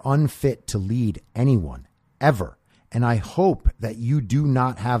 you are unfit to lead anyone, ever, and I hope that you do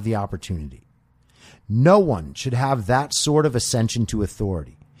not have the opportunity. No one should have that sort of ascension to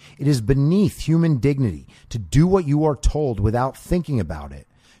authority. It is beneath human dignity to do what you are told without thinking about it,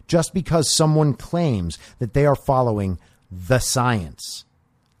 just because someone claims that they are following the science.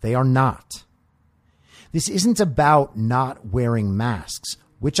 They are not. This isn't about not wearing masks,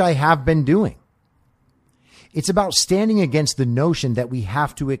 which I have been doing. It's about standing against the notion that we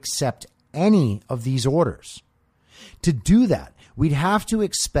have to accept any of these orders. To do that, we'd have to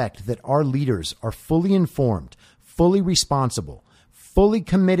expect that our leaders are fully informed, fully responsible, fully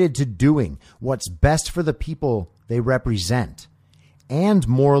committed to doing what's best for the people they represent, and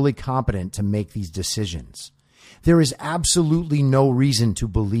morally competent to make these decisions. There is absolutely no reason to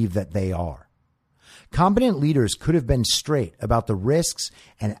believe that they are. Competent leaders could have been straight about the risks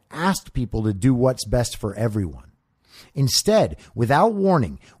and asked people to do what's best for everyone. Instead, without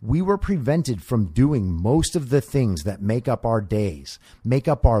warning, we were prevented from doing most of the things that make up our days, make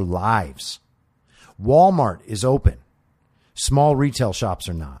up our lives. Walmart is open. Small retail shops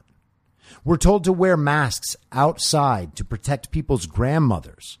are not. We're told to wear masks outside to protect people's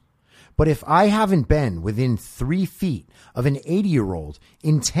grandmothers. But if I haven't been within 3 feet of an 80-year-old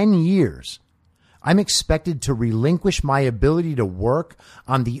in 10 years, I'm expected to relinquish my ability to work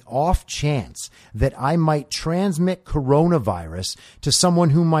on the off chance that I might transmit coronavirus to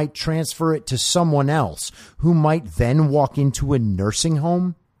someone who might transfer it to someone else, who might then walk into a nursing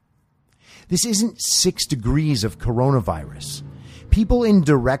home. This isn't 6 degrees of coronavirus. People in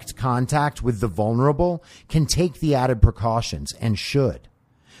direct contact with the vulnerable can take the added precautions and should.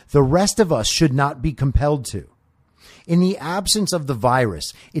 The rest of us should not be compelled to. In the absence of the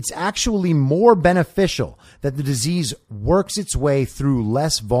virus, it's actually more beneficial that the disease works its way through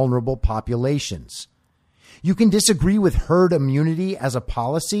less vulnerable populations. You can disagree with herd immunity as a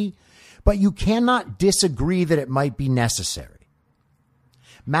policy, but you cannot disagree that it might be necessary.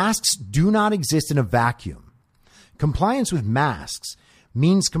 Masks do not exist in a vacuum. Compliance with masks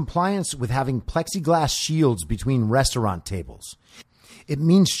means compliance with having plexiglass shields between restaurant tables. It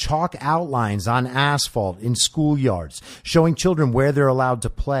means chalk outlines on asphalt in schoolyards, showing children where they're allowed to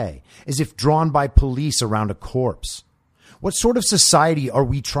play, as if drawn by police around a corpse. What sort of society are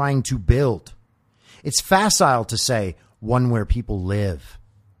we trying to build? It's facile to say one where people live.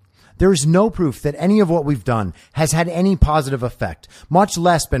 There is no proof that any of what we've done has had any positive effect, much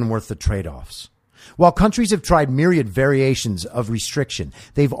less been worth the trade-offs. While countries have tried myriad variations of restriction,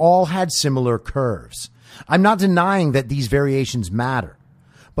 they've all had similar curves. I'm not denying that these variations matter,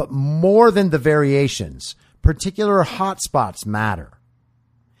 but more than the variations, particular hotspots matter.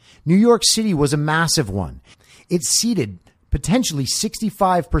 New York City was a massive one. It seated potentially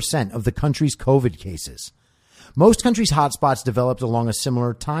 65% of the country's COVID cases. Most countries' hotspots developed along a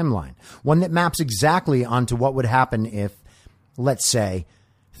similar timeline, one that maps exactly onto what would happen if, let's say,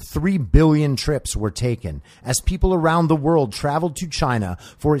 3 billion trips were taken as people around the world traveled to China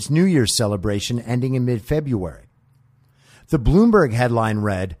for its New Year's celebration ending in mid-February. The Bloomberg headline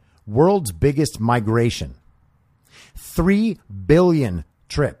read, "World's Biggest Migration." 3 billion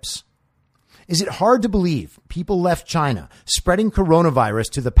trips. Is it hard to believe people left China, spreading coronavirus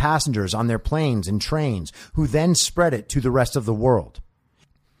to the passengers on their planes and trains, who then spread it to the rest of the world?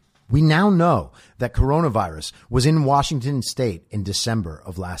 We now know that coronavirus was in Washington state in December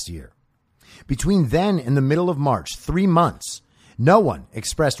of last year. Between then and the middle of March, 3 months, no one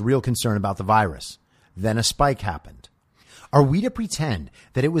expressed real concern about the virus. Then a spike happened. Are we to pretend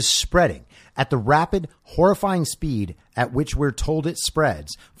that it was spreading at the rapid, horrifying speed at which we're told it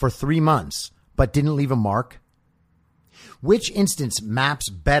spreads for 3 months, but didn't leave a mark? Which instance maps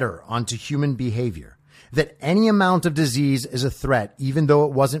better onto human behavior? That any amount of disease is a threat, even though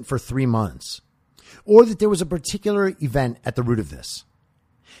it wasn't for 3 months, or that there was a particular event at the root of this.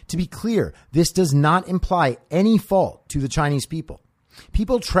 To be clear, this does not imply any fault to the Chinese people.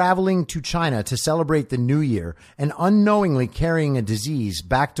 People traveling to China to celebrate the New Year and unknowingly carrying a disease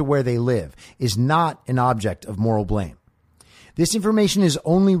back to where they live is not an object of moral blame. This information is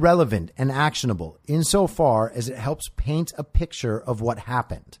only relevant and actionable insofar as it helps paint a picture of what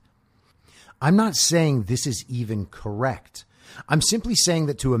happened. I'm not saying this is even correct. I'm simply saying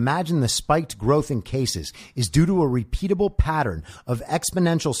that to imagine the spiked growth in cases is due to a repeatable pattern of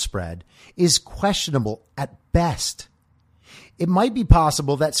exponential spread is questionable at best. It might be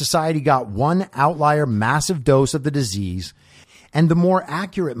possible that society got one outlier massive dose of the disease, and the more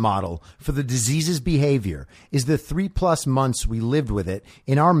accurate model for the disease's behavior is the 3+ months we lived with it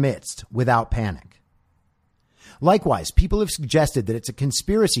in our midst without panic. Likewise, people have suggested that it's a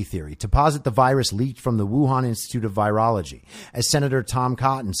conspiracy theory to posit the virus leaked from the Wuhan Institute of Virology, as Senator Tom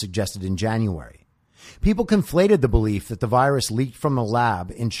Cotton suggested in January. People conflated the belief that the virus leaked from a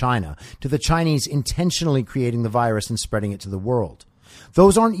lab in China to the Chinese intentionally creating the virus and spreading it to the world.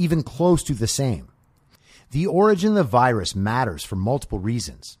 Those aren't even close to the same. The origin of the virus matters for multiple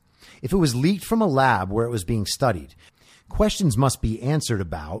reasons. If it was leaked from a lab where it was being studied, questions must be answered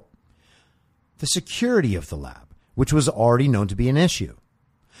about the security of the lab, which was already known to be an issue,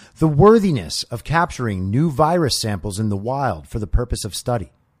 the worthiness of capturing new virus samples in the wild for the purpose of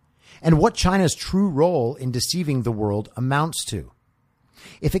study, and what China's true role in deceiving the world amounts to.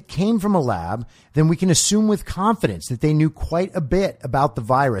 If it came from a lab, then we can assume with confidence that they knew quite a bit about the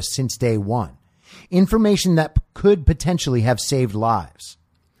virus since day one, information that could potentially have saved lives.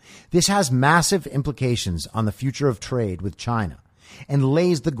 This has massive implications on the future of trade with China and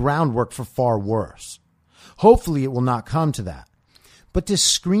lays the groundwork for far worse. Hopefully it will not come to that. But to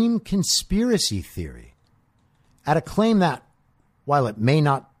scream conspiracy theory at a claim that, while it may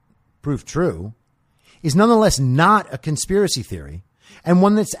not prove true, is nonetheless not a conspiracy theory, and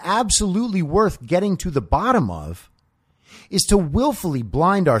one that's absolutely worth getting to the bottom of, is to willfully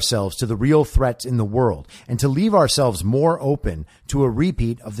blind ourselves to the real threats in the world and to leave ourselves more open to a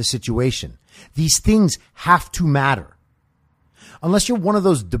repeat of the situation. These things have to matter. Unless you're one of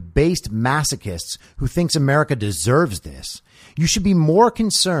those debased masochists who thinks America deserves this, you should be more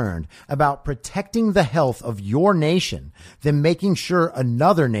concerned about protecting the health of your nation than making sure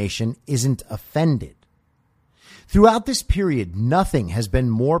another nation isn't offended. Throughout this period, nothing has been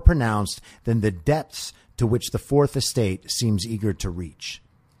more pronounced than the depths to which the Fourth Estate seems eager to reach.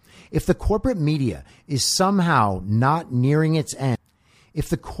 If the corporate media is somehow not nearing its end, it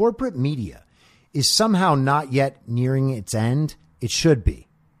should be.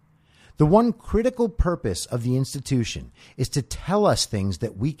 The one critical purpose of the institution is to tell us things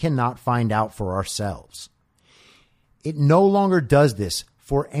that we cannot find out for ourselves. It no longer does this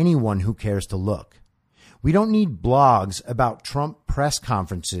for anyone who cares to look. We don't need blogs about Trump press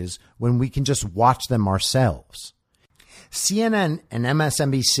conferences when we can just watch them ourselves. CNN and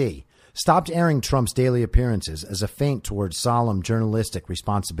MSNBC stopped airing Trump's daily appearances as a feint towards solemn journalistic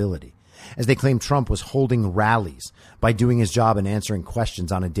responsibility, as they claimed Trump was holding rallies by doing his job and answering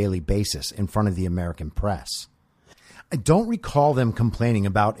questions on a daily basis in front of the American press. I don't recall them complaining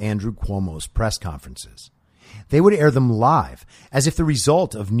about Andrew Cuomo's press conferences. They would air them live, as if the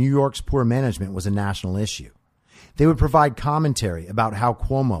result of New York's poor management was a national issue. They would provide commentary about how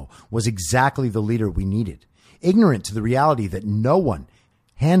Cuomo was exactly the leader we needed, ignorant to the reality that no one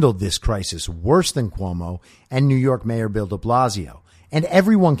handled this crisis worse than Cuomo and New York Mayor Bill de Blasio, and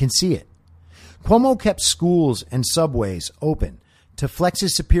everyone can see it. Cuomo kept schools and subways open to flex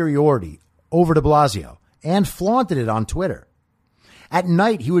his superiority over de Blasio and flaunted it on Twitter. At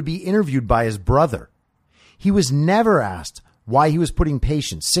night, he would be interviewed by his brother. He was never asked why he was putting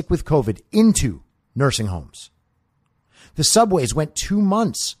patients sick with COVID into nursing homes. The subways went 2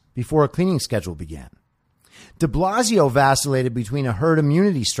 months before a cleaning schedule began. De Blasio vacillated between a herd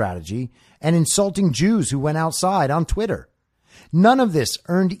immunity strategy and insulting Jews who went outside on Twitter. None of this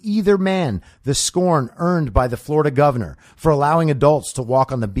earned either man the scorn earned by the Florida governor for allowing adults to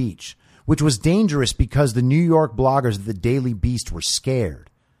walk on the beach, which was dangerous because the New York bloggers of the Daily Beast were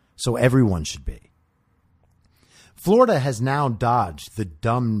scared. So everyone should be. Florida has now dodged the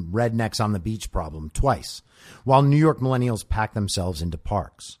dumb rednecks on the beach problem twice, while New York millennials pack themselves into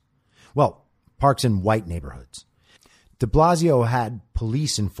parks. Well, parks in white neighborhoods. De Blasio had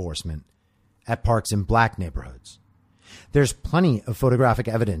police enforcement at parks in black neighborhoods. There's plenty of photographic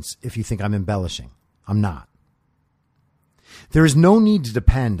evidence if you think I'm embellishing. I'm not. There is no need to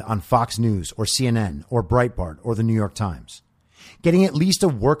depend on Fox News or CNN or Breitbart or the New York Times. Getting at least a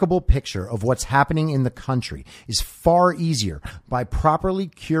workable picture of what's happening in the country is far easier by properly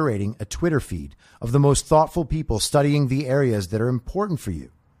curating a Twitter feed of the most thoughtful people studying the areas that are important for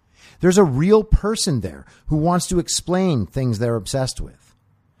you. There's a real person there who wants to explain things they're obsessed with.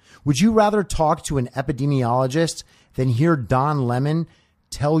 Would you rather talk to an epidemiologist than hear Don Lemon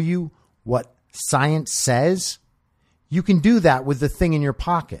tell you what science says? You can do that with the thing in your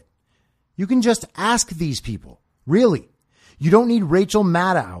pocket. You can just ask these people. Really. You don't need Rachel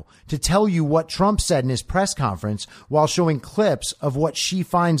Maddow to tell you what Trump said in his press conference while showing clips of what she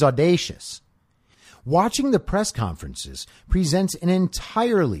finds audacious. Watching the press conferences presents an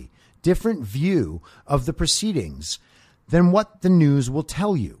entirely different view of the proceedings than what the news will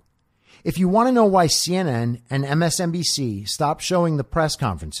tell you. If you want to know why CNN and MSNBC stopped showing the press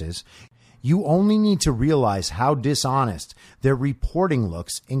conferences, you only need to realize how dishonest their reporting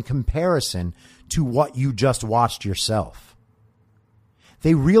looks in comparison to what you just watched yourself.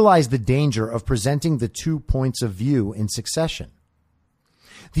 They realize the danger of presenting the 2 points of view in succession.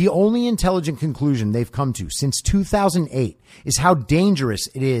 The only intelligent conclusion they've come to since 2008 is how dangerous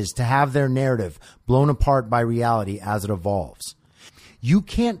it is to have their narrative blown apart by reality as it evolves. You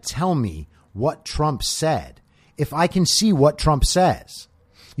can't tell me what Trump said if I can see what Trump says.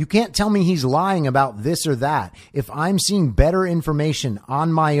 You can't tell me he's lying about this or that if I'm seeing better information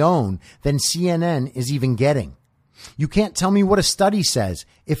on my own than CNN is even getting. You can't tell me what a study says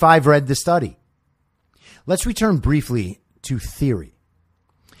if I've read the study. Let's return briefly to theory.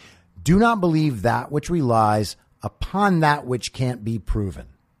 Do not believe that which relies upon that which can't be proven.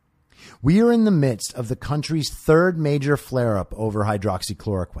 We are in the midst of the country's third major flare-up over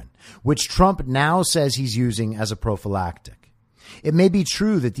hydroxychloroquine, which Trump now says he's using as a prophylactic. It may be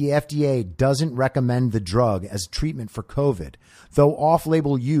true that the FDA doesn't recommend the drug as treatment for COVID, though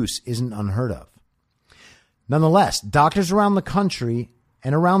off-label use isn't unheard of. Nonetheless, doctors around the country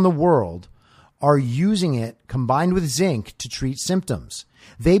and around the world are using it combined with zinc to treat symptoms.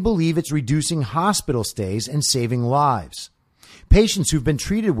 They believe it's reducing hospital stays and saving lives. Patients who've been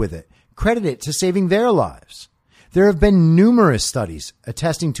treated with it credit it to saving their lives. There have been numerous studies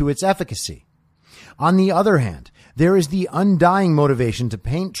attesting to its efficacy. On the other hand, there is the undying motivation to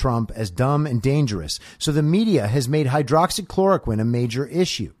paint Trump as dumb and dangerous, so the media has made hydroxychloroquine a major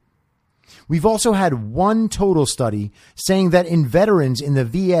issue. We've also had one total study saying that in veterans in the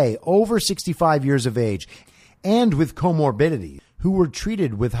VA over 65 years of age and with comorbidity who were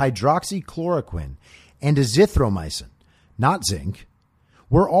treated with hydroxychloroquine and azithromycin, not zinc,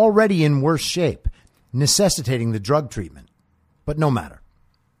 were already in worse shape, necessitating the drug treatment. But no matter.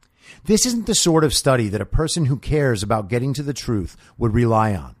 This isn't the sort of study that a person who cares about getting to the truth would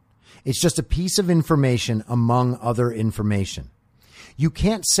rely on. It's just a piece of information among other information. You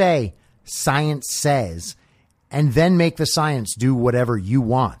can't say science says and then make the science do whatever you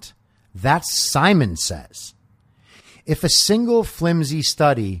want. That's Simon Says. If a single flimsy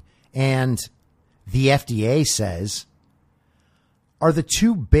study and the FDA says are the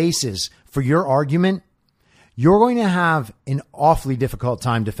two bases for your argument, you're going to have an awfully difficult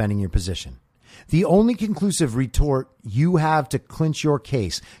time defending your position. The only conclusive retort you have to clinch your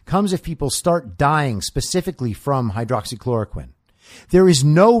case comes if people start dying specifically from hydroxychloroquine. There is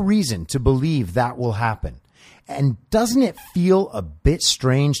no reason to believe that will happen. And doesn't it feel a bit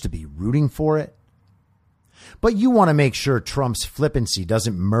strange to be rooting for it? But you want to make sure Trump's flippancy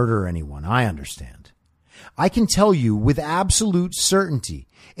doesn't murder anyone. I understand. I can tell you with absolute certainty,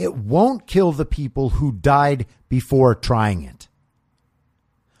 it won't kill the people who died before trying it.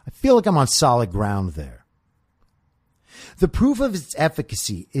 I feel like I'm on solid ground there. The proof of its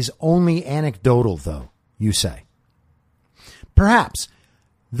efficacy is only anecdotal, though, you say. Perhaps,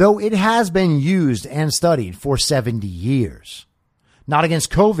 though it has been used and studied for 70 years. Not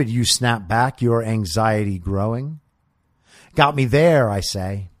against COVID, you snap back, your anxiety growing. Got me there, I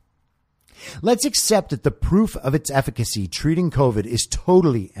say. Let's accept that the proof of its efficacy treating COVID is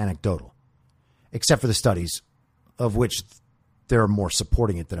totally anecdotal, except for the studies, of which there are more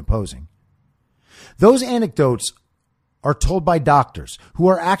supporting it than opposing. Those anecdotes are told by doctors who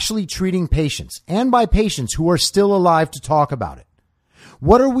are actually treating patients and by patients who are still alive to talk about it.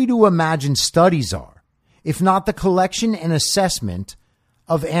 What are we to imagine studies are, if not the collection and assessment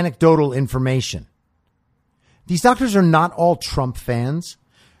of anecdotal information? These doctors are not all Trump fans.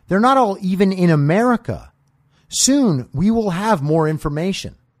 They're not all even in America. Soon we will have more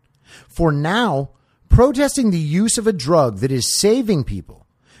information. For now, protesting the use of a drug that is saving people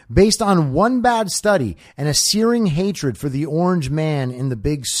based on one bad study and a searing hatred for the orange man in the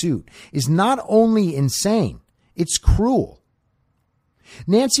big suit is not only insane, it's cruel.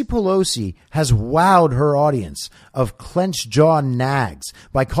 Nancy Pelosi has wowed her audience of clenched jaw nags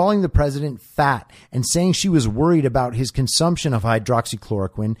by calling the president fat and saying she was worried about his consumption of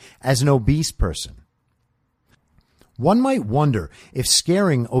hydroxychloroquine as an obese person. One might wonder if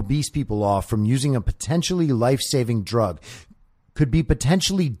scaring obese people off from using a potentially life-saving drug could be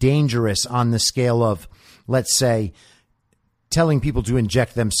potentially dangerous on the scale of, let's say, telling people to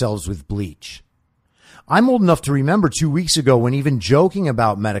inject themselves with bleach. I'm old enough to remember 2 weeks ago when even joking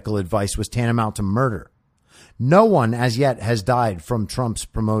about medical advice was tantamount to murder. No one as yet has died from Trump's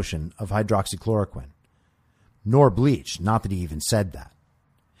promotion of hydroxychloroquine, nor bleach, not that he even said that.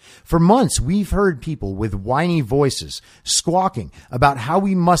 For months, we've heard people with whiny voices squawking about how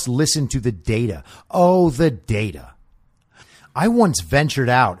we must listen to the data. Oh, the data. I once ventured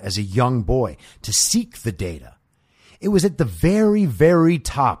out as a young boy to seek the data. It was at the very, very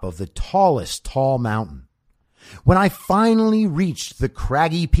top of the tallest tall mountain. When I finally reached the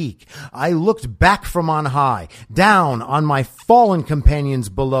craggy peak, I looked back from on high, down on my fallen companions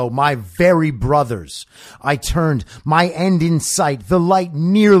below, my very brothers. I turned, my end in sight. The light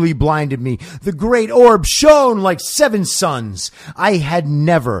nearly blinded me. The great orb shone like 7 suns. I had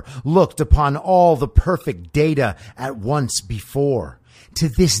never looked upon all the perfect data at once before. To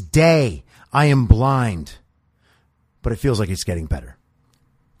this day, I am blind. But it feels like it's getting better.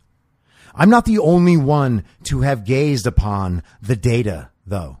 I'm not the only one to have gazed upon the data,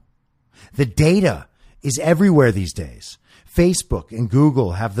 though. The data is everywhere these days. Facebook and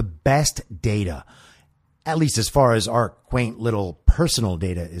Google have the best data, at least as far as our quaint little personal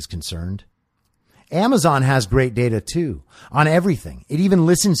data is concerned. Amazon has great data, too, on everything. It even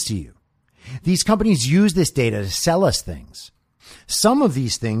listens to you. These companies use this data to sell us things. Some of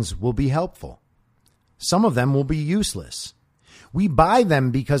these things will be helpful. Some of them will be useless. We buy them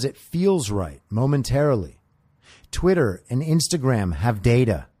because it feels right momentarily. Twitter and Instagram have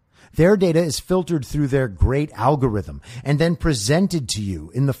data. Their data is filtered through their great algorithm and then presented to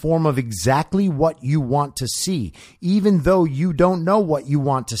you in the form of exactly what you want to see, even though you don't know what you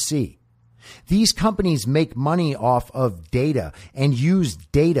want to see. These companies make money off of data and use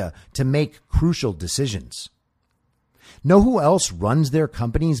data to make crucial decisions. Know who else runs their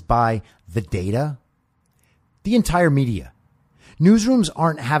companies by the data? The entire media. Newsrooms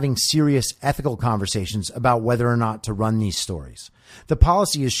aren't having serious ethical conversations about whether or not to run these stories. The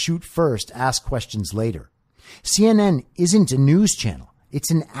policy is shoot first, ask questions later. CNN isn't a news channel.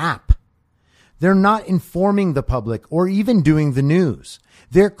 It's an app. They're not informing the public or even doing the news.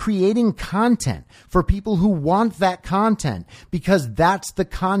 They're creating content for people who want that content because that's the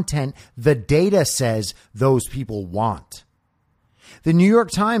content the data says those people want. The New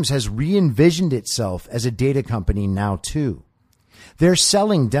York Times has re-envisioned itself as a data company now too. They're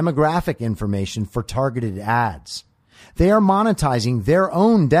selling demographic information for targeted ads. They are monetizing their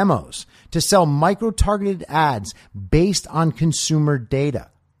own demos to sell micro-targeted ads based on consumer data.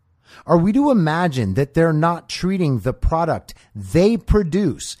 Are we to imagine that they're not treating the product they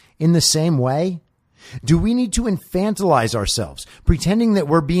produce in the same way? Do we need to infantilize ourselves, pretending that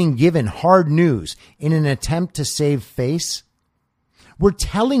we're being given hard news in an attempt to save face? We're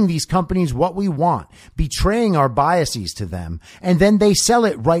telling these companies what we want, betraying our biases to them, and then they sell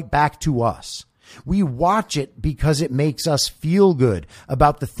it right back to us. We watch it because it makes us feel good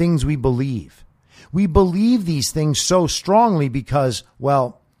about the things we believe. We believe these things so strongly because,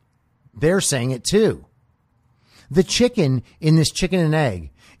 well, they're saying it too. The chicken in this chicken and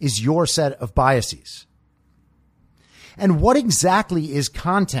egg is your set of biases. And what exactly is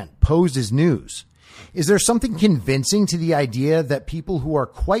content posed as news? Is there something convincing to the idea that people who are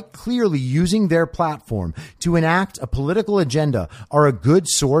quite clearly using their platform to enact a political agenda are a good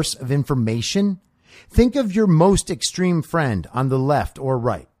source of information? Think of your most extreme friend on the left or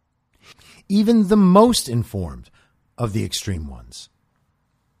right, even the most informed of the extreme ones.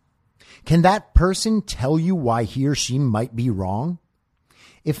 Can that person tell you why he or she might be wrong?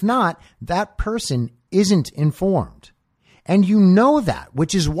 If not, that person isn't informed. And you know that,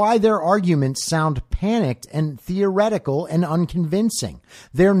 which is why their arguments sound panicked and theoretical and unconvincing.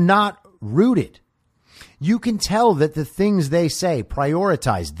 They're not rooted. You can tell that the things they say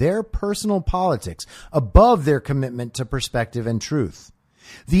prioritize their personal politics above their commitment to perspective and truth.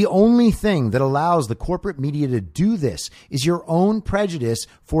 The only thing that allows the corporate media to do this is your own prejudice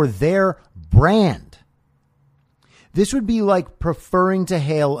for their brand. This would be like preferring to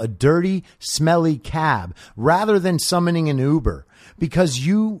hail a dirty, smelly cab rather than summoning an Uber because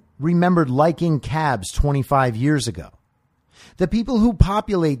you remembered liking cabs 25 years ago. The people who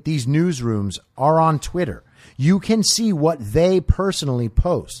populate these newsrooms are on Twitter. You can see what they personally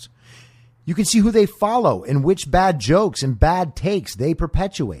post. You can see who they follow and which bad jokes and bad takes they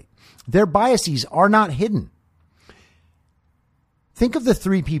perpetuate. Their biases are not hidden. Think of the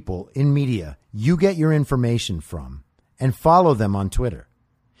three people in media you get your information from and follow them on Twitter.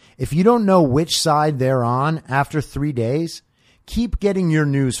 If you don't know which side they're on after 3 days, keep getting your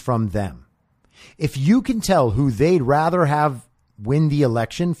news from them. If you can tell who they'd rather have win the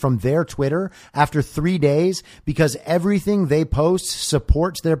election from their Twitter after 3 days because everything they post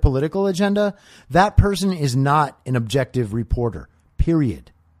supports their political agenda, that person is not an objective reporter,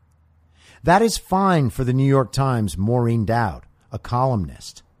 period. That is fine for the New York Times' Maureen Dowd, a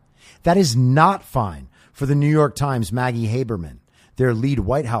columnist. That is not fine for the New York Times' Maggie Haberman, their lead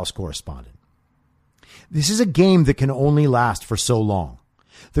White House correspondent. This is a game that can only last for so long.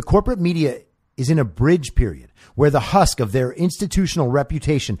 The corporate media is in a bridge period where the husk of their institutional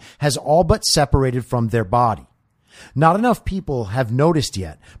reputation has all but separated from their body. Not enough people have noticed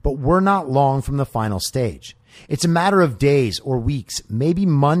yet, but we're not long from the final stage. It's a matter of days or weeks, maybe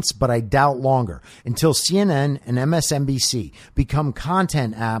months, but I doubt longer, until CNN and MSNBC become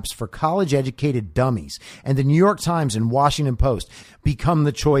content apps for college-educated dummies, and the New York Times and Washington Post become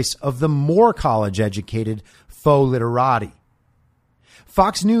the choice of the more college-educated faux literati.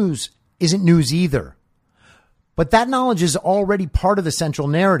 Fox News isn't news either. But that knowledge is already part of the central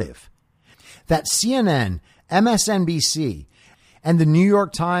narrative. That CNN, MSNBC, and the New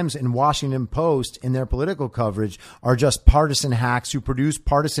York Times and Washington Post in their political coverage are just partisan hacks who produce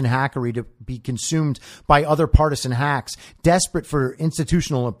partisan hackery to be consumed by other partisan hacks, desperate for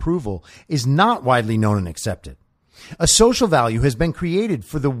institutional approval, is not widely known and accepted. A social value has been created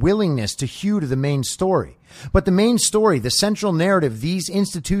for the willingness to hew to the main story. But the main story, the central narrative these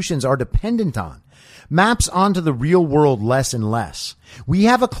institutions are dependent on, maps onto the real world less and less. We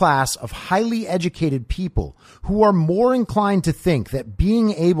have a class of highly educated people who are more inclined to think that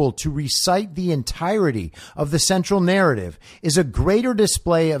being able to recite the entirety of the central narrative is a greater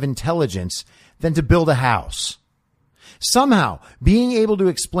display of intelligence than to build a house. Somehow, being able to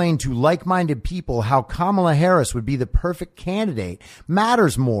explain to like-minded people how Kamala Harris would be the perfect candidate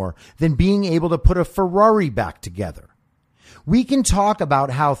matters more than being able to put a Ferrari back together. We can talk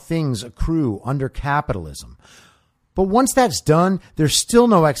about how things accrue under capitalism, but once that's done, there's still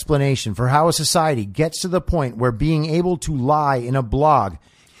no explanation for how a society gets to the point where being able to lie in a blog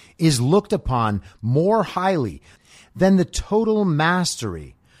is looked upon more highly than the total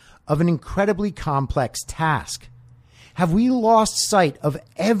mastery of an incredibly complex task. Have we lost sight of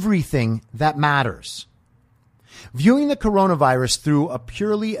everything that matters? Viewing the coronavirus through a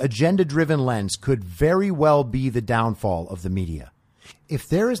purely agenda-driven lens could very well be the downfall of the media. If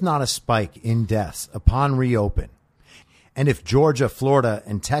there is not a spike in deaths upon reopen, and if Georgia, Florida,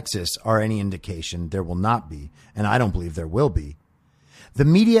 and Texas are any indication, there will not be, and I don't believe there will be, the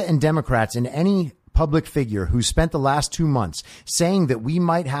media and Democrats and any public figure who spent the last 2 months saying that we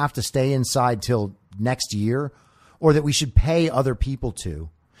might have to stay inside till next year or that we should pay other people to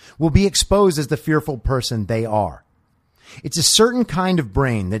will be exposed as the fearful person they are. It's a certain kind of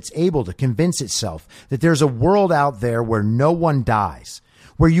brain that's able to convince itself that there's a world out there where no one dies,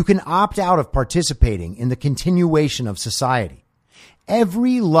 where you can opt out of participating in the continuation of society.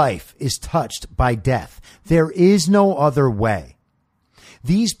 Every life is touched by death. There is no other way.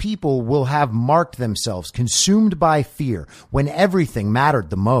 These people will have marked themselves consumed by fear when everything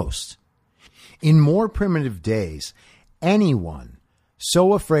mattered the most. In more primitive days, anyone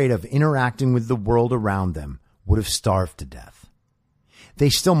so afraid of interacting with the world around them would have starved to death. They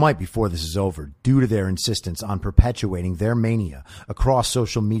still might before this is over, due to their insistence on perpetuating their mania across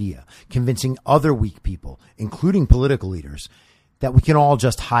social media, convincing other weak people, including political leaders, that we can all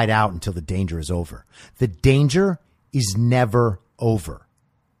just hide out until the danger is over. The danger is never over.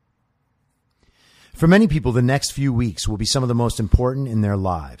 For many people, the next few weeks will be some of the most important in their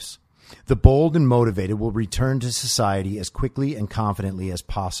lives. The bold and motivated will return to society as quickly and confidently as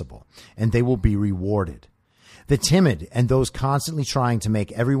possible, and they will be rewarded. The timid and those constantly trying to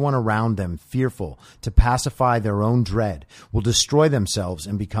make everyone around them fearful to pacify their own dread will destroy themselves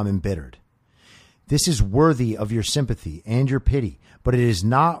and become embittered. This is worthy of your sympathy and your pity, but it is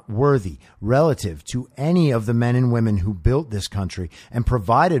not worthy relative to any of the men and women who built this country and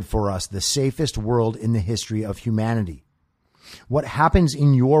provided for us the safest world in the history of humanity. What happens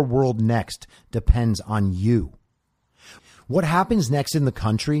in your world next depends on you. What happens next in the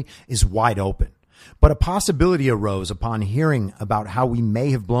country is wide open, but a possibility arose upon hearing about how we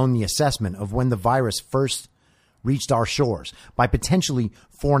may have blown the assessment of when the virus first reached our shores by potentially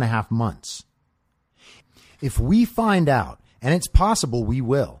 4.5 months. If we find out, and it's possible we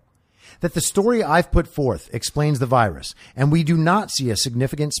will, that the story I've put forth explains the virus, and we do not see a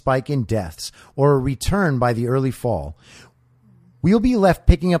significant spike in deaths or a return by the early fall, we'll be left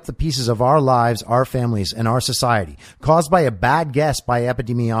picking up the pieces of our lives, our families, and our society caused by a bad guess by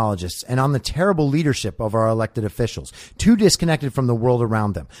epidemiologists and on the terrible leadership of our elected officials, too disconnected from the world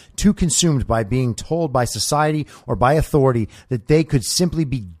around them, too consumed by being told by society or by authority that they could simply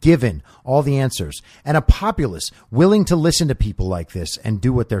be given all the answers, and a populace willing to listen to people like this and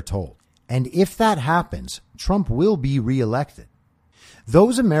do what they're told. And if that happens, Trump will be reelected.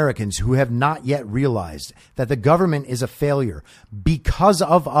 Those Americans who have not yet realized that the government is a failure because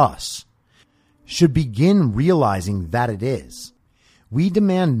of us should begin realizing that it is. We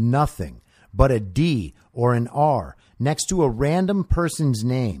demand nothing but a D or an R next to a random person's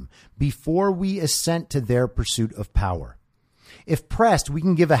name before we assent to their pursuit of power. If pressed, we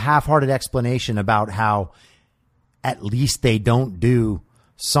can give a half-hearted explanation about how at least they don't do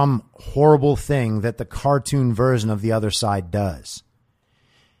some horrible thing that the cartoon version of the other side does.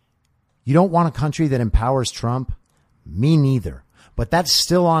 You don't want a country that empowers Trump? Me neither. But that's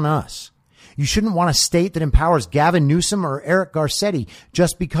still on us. You shouldn't want a state that empowers Gavin Newsom or Eric Garcetti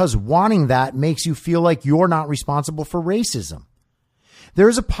just because wanting that makes you feel like you're not responsible for racism. There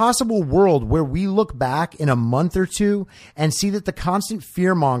is a possible world where we look back in a month or two and see that the constant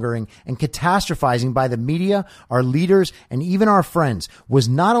fear-mongering and catastrophizing by the media, our leaders, and even our friends was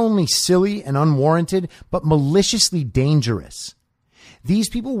not only silly and unwarranted, but maliciously dangerous. These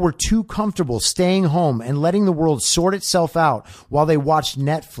people were too comfortable staying home and letting the world sort itself out while they watched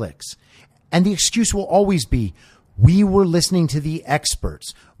Netflix. And the excuse will always be, we were listening to the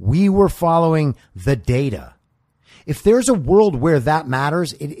experts. We were following the data. If there's a world where that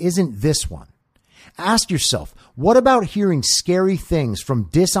matters, it isn't this one. Ask yourself, what about hearing scary things from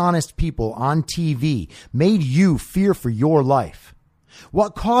dishonest people on TV made you fear for your life?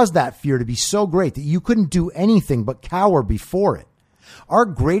 What caused that fear to be so great that you couldn't do anything but cower before it? Our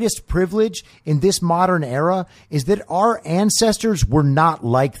greatest privilege in this modern era is that our ancestors were not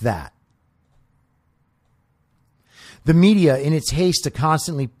like that. The media, in its haste to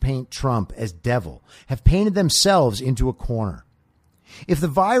constantly paint Trump as devil, have painted themselves into a corner. If the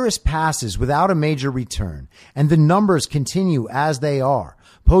virus passes without a major return and the numbers continue as they are,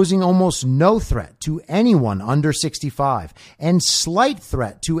 posing almost no threat to anyone under 65 and slight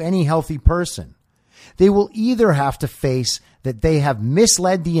threat to any healthy person, they will either have to face that they have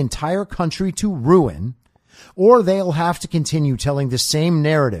misled the entire country to ruin, Or they'll have to continue telling the same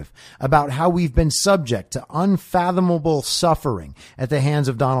narrative about how we've been subject to unfathomable suffering at the hands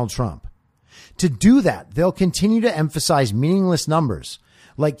of Donald Trump. To do that, they'll continue to emphasize meaningless numbers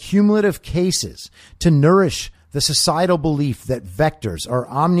like cumulative cases to nourish the societal belief that vectors are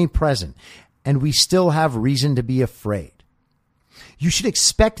omnipresent and we still have reason to be afraid. You should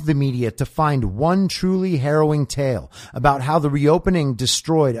expect the media to find one truly harrowing tale about how the reopening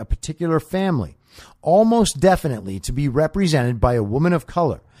destroyed a particular family, almost definitely to be represented by a woman of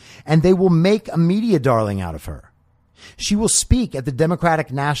color, and they will make a media darling out of her. She will speak at the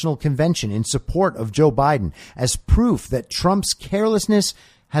Democratic National Convention in support of Joe Biden as proof that Trump's carelessness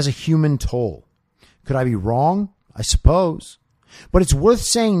has a human toll. Could I be wrong? I suppose. But it's worth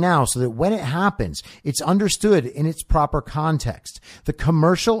saying now so that when it happens, it's understood in its proper context. The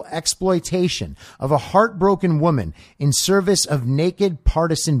commercial exploitation of a heartbroken woman in service of naked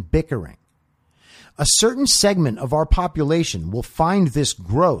partisan bickering. A certain segment of our population will find this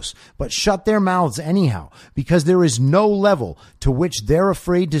gross, but shut their mouths anyhow, because there is no level to which they're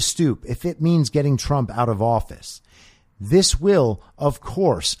afraid to stoop if it means getting Trump out of office. This will, of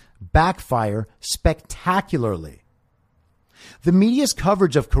course, backfire spectacularly. The media's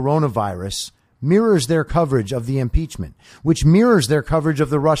coverage of coronavirus mirrors their coverage of the impeachment, which mirrors their coverage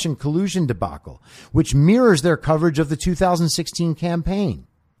of the Russian collusion debacle, which mirrors their coverage of the 2016 campaign.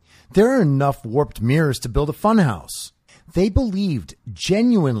 There are enough warped mirrors to build a funhouse. They believed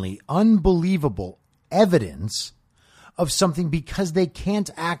genuinely unbelievable evidence of something because they can't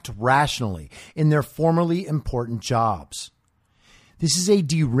act rationally in their formerly important jobs. This is a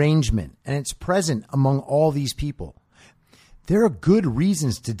derangement, and it's present among all these people. There are good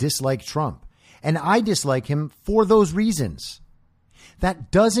reasons to dislike Trump, and I dislike him for those reasons.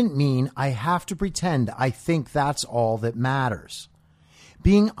 That doesn't mean I have to pretend I think that's all that matters.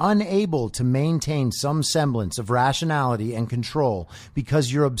 Being unable to maintain some semblance of rationality and control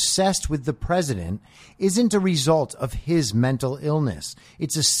because you're obsessed with the president isn't a result of his mental illness.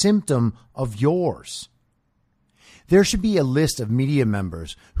 It's a symptom of yours. There should be a list of media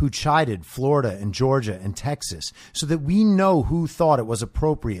members who chided Florida and Georgia and Texas so that we know who thought it was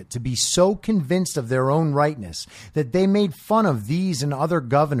appropriate to be so convinced of their own rightness that they made fun of these and other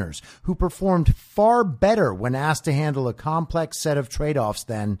governors who performed far better when asked to handle a complex set of trade-offs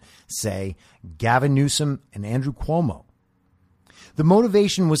than, say, Gavin Newsom and Andrew Cuomo. The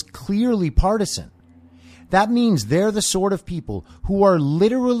motivation was clearly partisan. That means they're the sort of people who are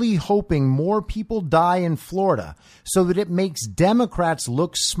literally hoping more people die in Florida so that it makes Democrats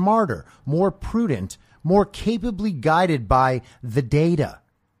look smarter, more prudent, more capably guided by the data.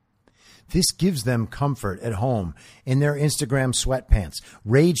 This gives them comfort at home in their Instagram sweatpants,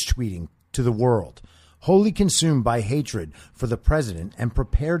 rage tweeting to the world, wholly consumed by hatred for the president and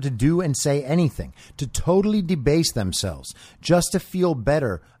prepared to do and say anything to totally debase themselves just to feel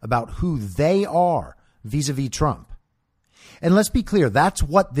better about who they are vis-a-vis Trump. And let's be clear, that's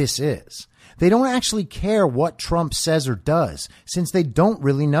what this is. They don't actually care what Trump says or does, since they don't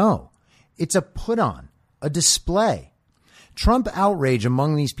really know. It's a put on, a display. Trump outrage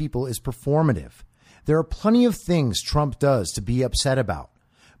among these people is performative. There are plenty of things Trump does to be upset about,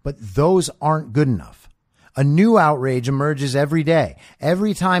 but those aren't good enough. A new outrage emerges every day,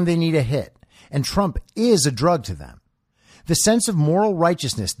 every time they need a hit, and Trump is a drug to them. The sense of moral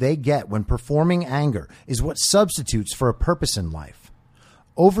righteousness they get when performing anger is what substitutes for a purpose in life.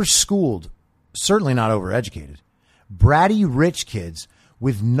 Overschooled, certainly not overeducated, bratty rich kids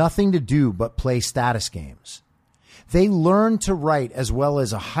with nothing to do but play status games. They learn to write as well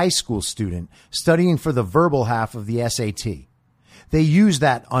as a high school student studying for the verbal half of the SAT. They use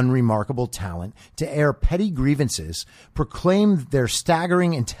that unremarkable talent to air petty grievances, proclaim their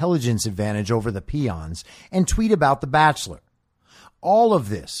staggering intelligence advantage over the peons, and tweet about The Bachelor. All of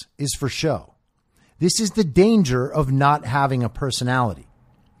this is for show. This is the danger of not having a personality.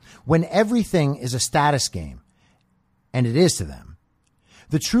 When everything is a status game, and it is to them,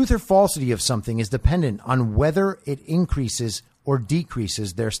 the truth or falsity of something is dependent on whether it increases or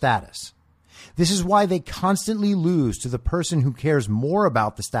decreases their status. This is why they constantly lose to the person who cares more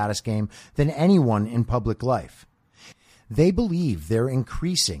about the status game than anyone in public life. They believe they're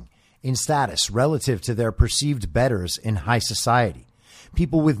increasing in status relative to their perceived betters in high society,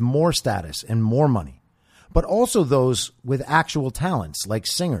 people with more status and more money, but also those with actual talents like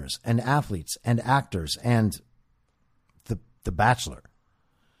singers and athletes and actors and the Bachelor.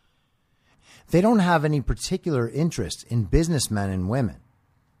 They don't have any particular interest in businessmen and women.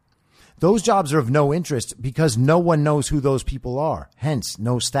 Those jobs are of no interest because no one knows who those people are, hence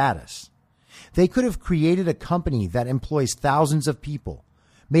no status. They could have created a company that employs thousands of people,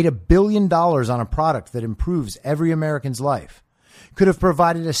 made $1 billion on a product that improves every American's life, could have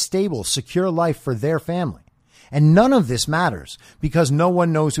provided a stable, secure life for their family. And none of this matters because no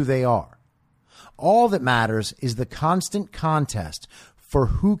one knows who they are. All that matters is the constant contest for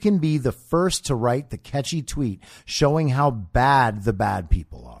who can be the first to write the catchy tweet showing how bad the bad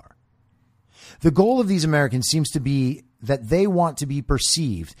people are. The goal of these Americans seems to be that they want to be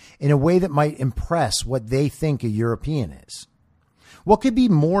perceived in a way that might impress what they think a European is. What could be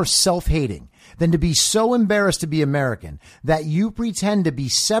more self-hating than to be so embarrassed to be American that you pretend to be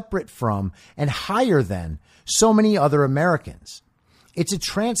separate from and higher than so many other Americans? It's a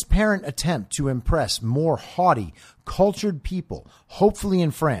transparent attempt to impress more haughty, cultured people, hopefully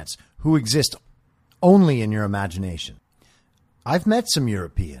in France, who exist only in your imagination. I've met some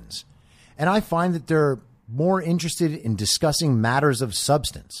Europeans, and I find that they're more interested in discussing matters of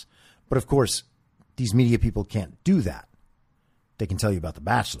substance. But of course, these media people can't do that. They can tell you about The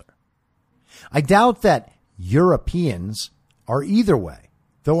Bachelor. I doubt that Europeans are either way,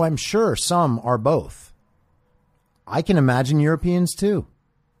 though I'm sure some are both. I can imagine Europeans too.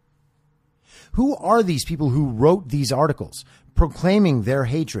 Who are these people who wrote these articles, proclaiming their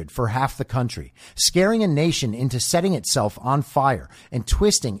hatred for half the country, scaring a nation into setting itself on fire, and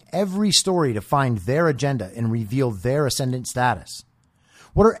twisting every story to find their agenda and reveal their ascendant status?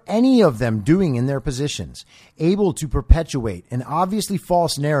 What are any of them doing in their positions, able to perpetuate an obviously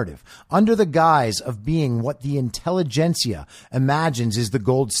false narrative under the guise of being what the intelligentsia imagines is the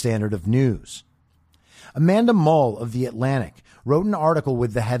gold standard of news? Amanda Mull of The Atlantic wrote an article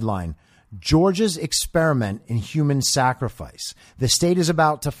with the headline, "Georgia's Experiment in Human Sacrifice. The state is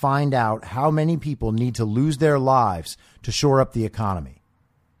about to find out how many people need to lose their lives to shore up the economy."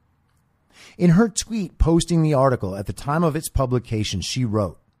 In her tweet posting the article at the time of its publication, she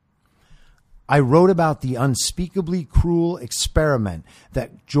wrote, "I wrote about the unspeakably cruel experiment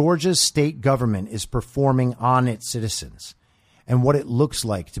that Georgia's state government is performing on its citizens and what it looks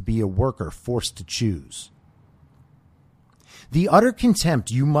like to be a worker forced to choose." The utter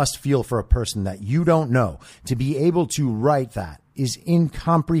contempt you must feel for a person that you don't know to be able to write that is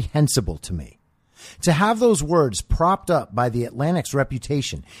incomprehensible to me. To have those words propped up by The Atlantic's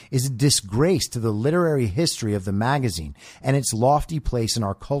reputation is a disgrace to the literary history of the magazine and its lofty place in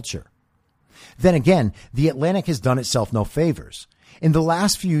our culture. Then again, The Atlantic has done itself no favors. In the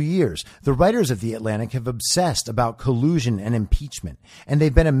last few years, the writers of The Atlantic have obsessed about collusion and impeachment, and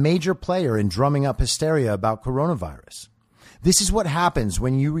they've been a major player in drumming up hysteria about coronavirus. This is what happens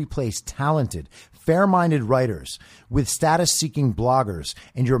when you replace talented, fair-minded writers with status-seeking bloggers,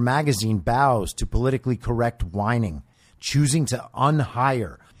 and your magazine bows to politically correct whining, choosing to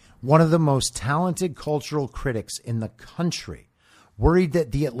unhire one of the most talented cultural critics in the country, worried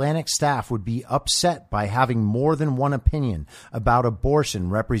that The Atlantic staff would be upset by having more than one opinion about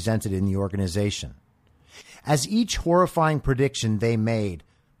abortion represented in the organization. As each horrifying prediction they made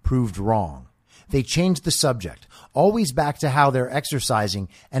proved wrong, they changed the subject, always back to how they're exercising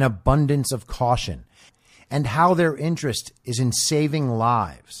an abundance of caution and how their interest is in saving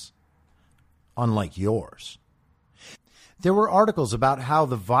lives, unlike yours. There were articles about how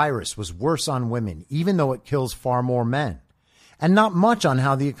the virus was worse on women, even though it kills far more men, and not much on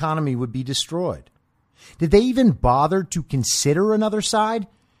how the economy would be destroyed. Did they even bother to consider another side?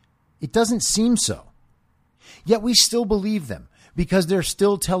 It doesn't seem so. Yet we still believe them, because they're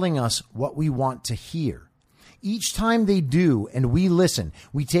still telling us what we want to hear. Each time they do and we listen,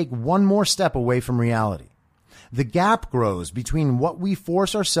 we take one more step away from reality. The gap grows between what we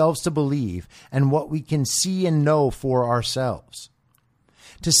force ourselves to believe and what we can see and know for ourselves.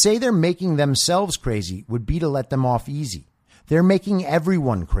 To say they're making themselves crazy would be to let them off easy. They're making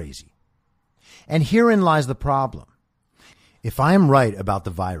everyone crazy. And herein lies the problem. If I am right about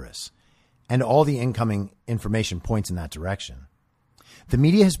the virus, and all the incoming information points in that direction, the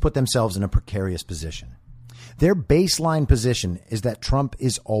media has put themselves in a precarious position. Their baseline position is that Trump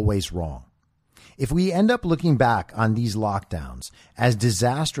is always wrong. If we end up looking back on these lockdowns as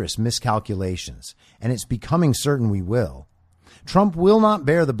disastrous miscalculations, and it's becoming certain we will, Trump will not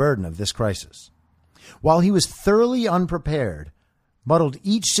bear the burden of this crisis. While he was thoroughly unprepared, muddled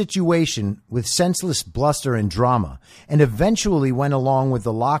each situation with senseless bluster and drama, and eventually went along with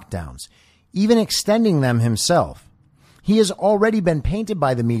the lockdowns, even extending them himself, he has already been painted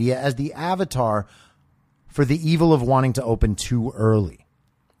by the media as the avatar for the evil of wanting to open too early.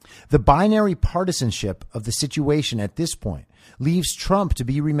 The binary partisanship of the situation at this point leaves Trump to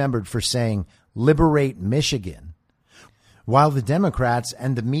be remembered for saying, "Liberate Michigan," while the Democrats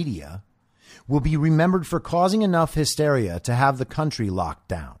and the media will be remembered for causing enough hysteria to have the country locked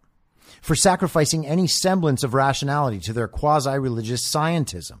down. for sacrificing any semblance of rationality to their quasi-religious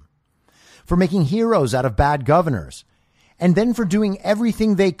scientism, for making heroes out of bad governors, and then for doing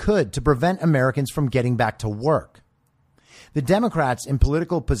everything they could to prevent Americans from getting back to work. The Democrats in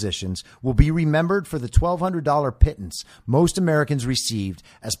political positions will be remembered for the $1,200 pittance most Americans received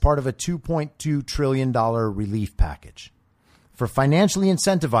as part of a $2.2 trillion relief package, for financially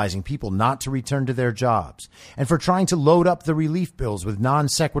incentivizing people not to return to their jobs, and for trying to load up the relief bills with non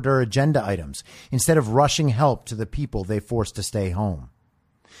sequitur agenda items instead of rushing help to the people they forced to stay home.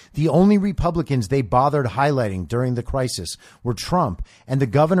 The only Republicans they bothered highlighting during the crisis were Trump and the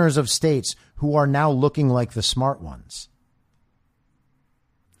governors of states who are now looking like the smart ones.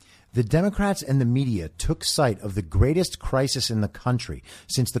 The Democrats and the media took sight of the greatest crisis in the country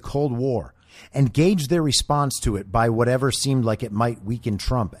since the Cold War and gauged their response to it by whatever seemed like it might weaken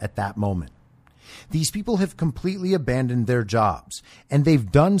Trump at that moment. These people have completely abandoned their jobs, and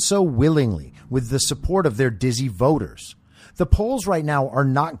they've done so willingly with the support of their dizzy voters. The polls right now are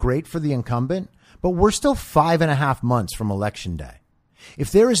not great for the incumbent, but we're still 5.5 months from Election Day.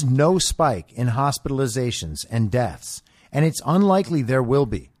 If there is no spike in hospitalizations and deaths, and it's unlikely there will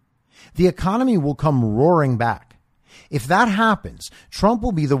be, the economy will come roaring back. If that happens, Trump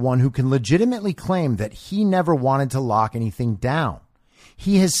will be the one who can legitimately claim that he never wanted to lock anything down.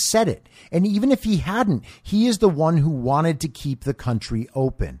 He has said it. And even if he hadn't, he is the one who wanted to keep the country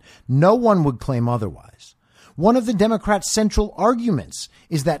open. No one would claim otherwise. One of the Democrats' central arguments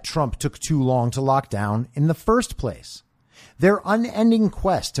is that Trump took too long to lock down in the first place. Their unending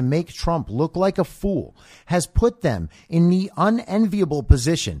quest to make Trump look like a fool has put them in the unenviable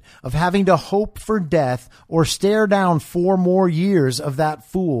position of having to hope for death or stare down 4 more years of that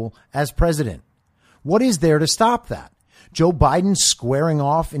fool as president. What is there to stop that? Joe Biden squaring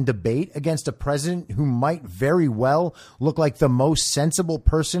off in debate against a president who might very well look like the most sensible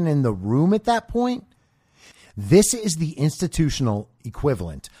person in the room at that point? This is the institutional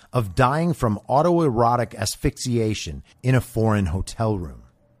equivalent of dying from autoerotic asphyxiation in a foreign hotel room.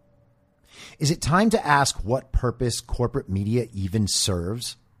 Is it time to ask what purpose corporate media even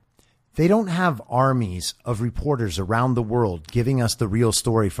serves? They don't have armies of reporters around the world giving us the real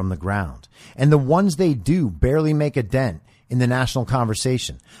story from the ground. And the ones they do barely make a dent in the national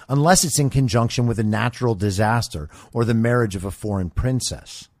conversation, unless it's in conjunction with a natural disaster or the marriage of a foreign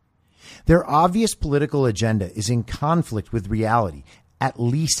princess. Their obvious political agenda is in conflict with reality at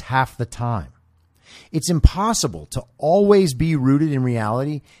least half the time. It's impossible to always be rooted in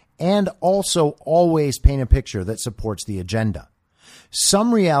reality and also always paint a picture that supports the agenda.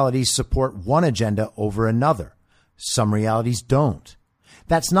 Some realities support one agenda over another. Some realities don't.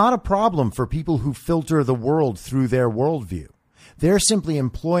 That's not a problem for people who filter the world through their worldview. They're simply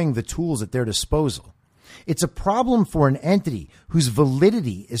employing the tools at their disposal. It's a problem for an entity whose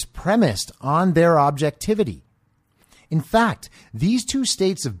validity is premised on their objectivity. In fact, these two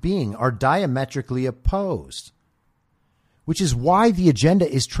states of being are diametrically opposed, which is why the agenda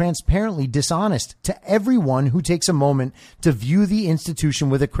is transparently dishonest to everyone who takes a moment to view the institution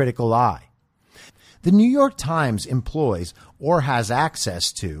with a critical eye. The New York Times employs or has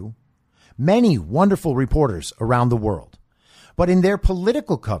access to many wonderful reporters around the world, but in their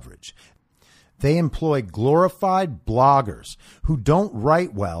political coverage, they employ glorified bloggers who don't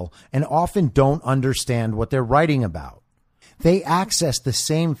write well and often don't understand what they're writing about. They access the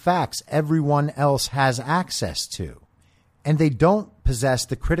same facts everyone else has access to, and they don't possess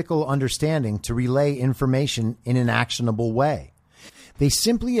the critical understanding to relay information in an actionable way. They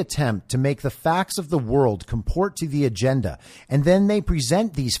simply attempt to make the facts of the world comport to the agenda, and then they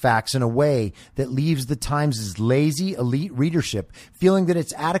present these facts in a way that leaves the Times' lazy elite readership feeling that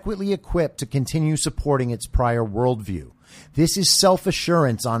it's adequately equipped to continue supporting its prior worldview. This is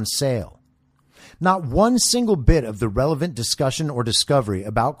self-assurance on sale. Not one single bit of the relevant discussion or discovery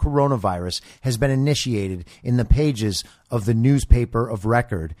about coronavirus has been initiated in the pages of the newspaper of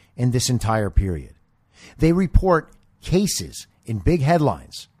record in this entire period. They report cases in big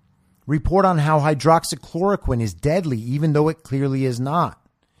headlines, report on how hydroxychloroquine is deadly even though it clearly is not,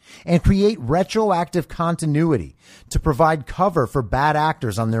 and create retroactive continuity to provide cover for bad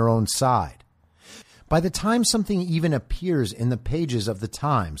actors on their own side. By the time something even appears in the pages of the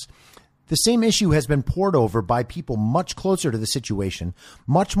Times, the same issue has been pored over by people much closer to the situation,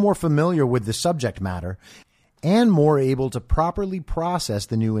 much more familiar with the subject matter, and more able to properly process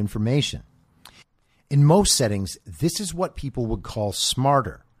the new information. In most settings, this is what people would call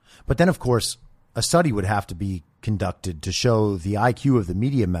smarter. But then, of course, a study would have to be conducted to show the IQ of the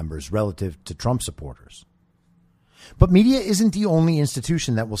media members relative to Trump supporters. But media isn't the only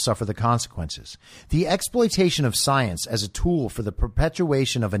institution that will suffer the consequences. The exploitation of science as a tool for the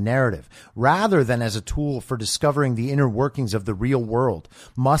perpetuation of a narrative, rather than as a tool for discovering the inner workings of the real world,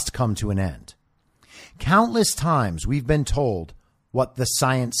 must come to an end. Countless times we've been told what the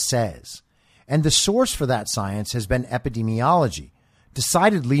science says, and the source for that science has been epidemiology,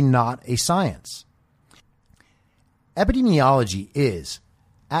 decidedly not a science. Epidemiology is,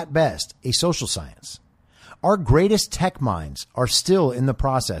 at best, a social science. Our greatest tech minds are still in the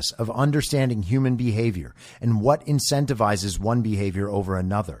process of understanding human behavior and what incentivizes one behavior over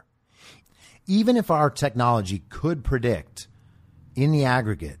another. Even if our technology could predict, in the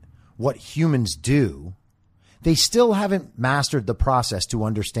aggregate, what humans do, they still haven't mastered the process to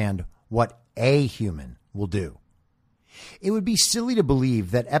understand what a human will do. It would be silly to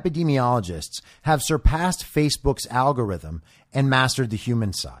believe that epidemiologists have surpassed Facebook's algorithm and mastered the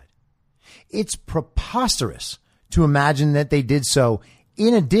human side. It's preposterous to imagine that they did so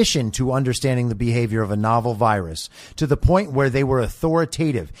in addition to understanding the behavior of a novel virus to the point where they were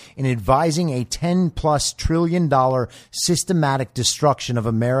authoritative in advising a $10+ trillion systematic destruction of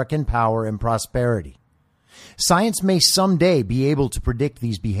American power and prosperity. Science may someday be able to predict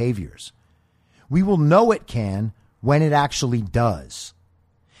these behaviors. We will know it can when it actually does.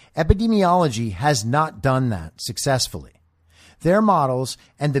 Epidemiology has not done that successfully. Their models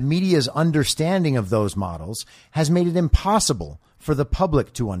and the media's understanding of those models has made it impossible for the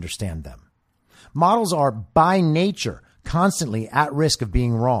public to understand them. Models are, by nature, constantly at risk of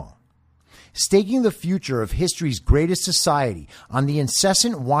being wrong. Staking the future of history's greatest society on the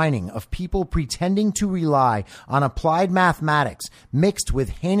incessant whining of people pretending to rely on applied mathematics mixed with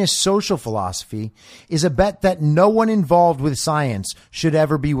heinous social philosophy is a bet that no one involved with science should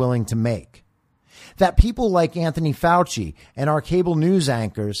ever be willing to make. That people like Anthony Fauci and our cable news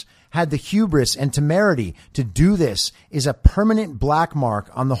anchors had the hubris and temerity to do this is a permanent black mark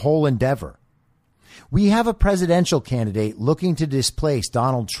on the whole endeavor. We have a presidential candidate looking to displace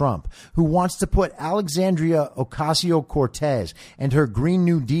Donald Trump who wants to put Alexandria Ocasio-Cortez and her Green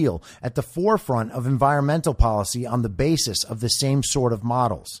New Deal at the forefront of environmental policy on the basis of the same sort of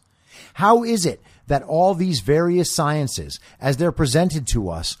models. How is it that all these various sciences, as they're presented to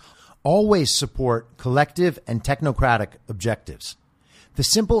us, always support collective and technocratic objectives? The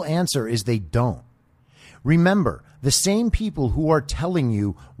simple answer is they don't. Remember, the same people who are telling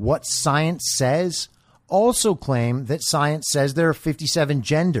you what science says also claim that science says there are 57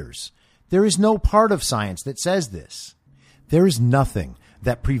 genders. There is no part of science that says this. There is nothing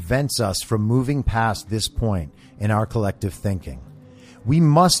that prevents us from moving past this point in our collective thinking. We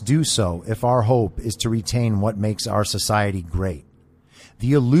must do so if our hope is to retain what makes our society great.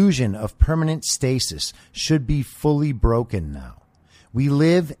 The illusion of permanent stasis should be fully broken now. We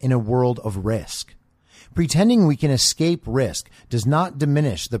live in a world of risk. Pretending we can escape risk does not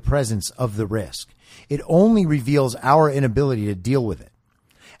diminish the presence of the risk. It only reveals our inability to deal with it.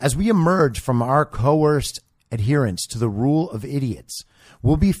 As we emerge from our coerced adherence to the rule of idiots,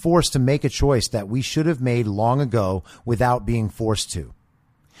 we'll be forced to make a choice that we should have made long ago without being forced to.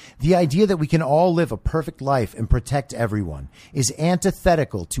 The idea that we can all live a perfect life and protect everyone is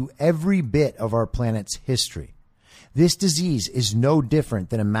antithetical to every bit of our planet's history. This disease is no different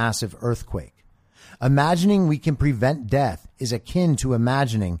than a massive earthquake. Imagining we can prevent death is akin to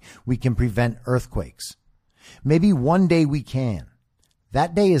imagining we can prevent earthquakes. Maybe one day we can.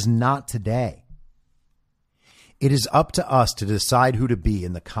 That day is not today. It is up to us to decide who to be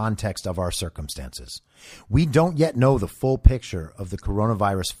in the context of our circumstances. We don't yet know the full picture of the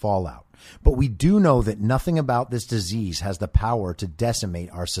coronavirus fallout, but we do know that nothing about this disease has the power to decimate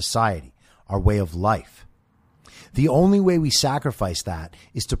our society, our way of life. The only way we sacrifice that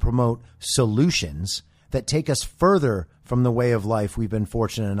is to promote solutions that take us further from the way of life we've been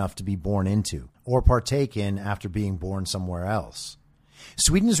fortunate enough to be born into or partake in after being born somewhere else.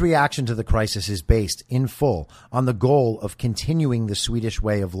 Sweden's reaction to the crisis is based in full on the goal of continuing the Swedish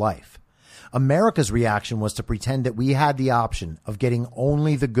way of life. America's reaction was to pretend that we had the option of getting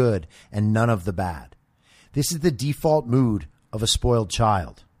only the good and none of the bad. This is the default mood of a spoiled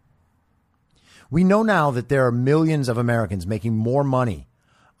child. We know now that there are millions of Americans making more money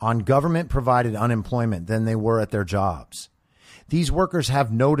on government-provided unemployment than they were at their jobs. These workers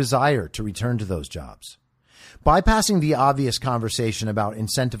have no desire to return to those jobs. Bypassing the obvious conversation about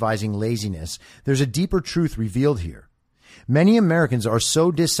incentivizing laziness, there's a deeper truth revealed here. Many Americans are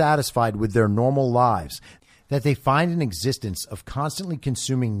so dissatisfied with their normal lives that they find an existence of constantly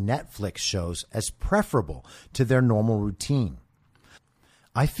consuming Netflix shows as preferable to their normal routine.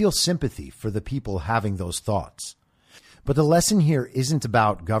 I feel sympathy for the people having those thoughts. But the lesson here isn't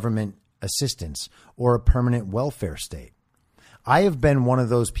about government assistance, or a permanent welfare state. I have been one of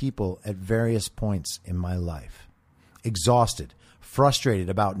those people at various points in my life. Exhausted, frustrated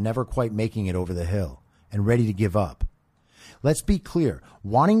about never quite making it over the hill, and ready to give up. Let's be clear,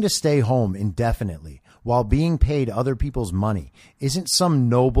 wanting to stay home indefinitely while being paid other people's money isn't some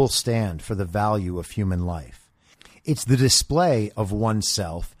noble stand for the value of human life. It's the display of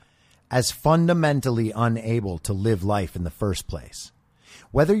oneself as fundamentally unable to live life in the first place.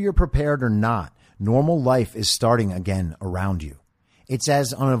 Whether you're prepared or not, normal life is starting again around you. It's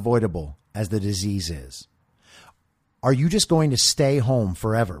as unavoidable as the disease is. Are you just going to stay home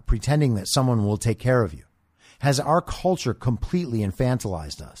forever, pretending that someone will take care of you? Has our culture completely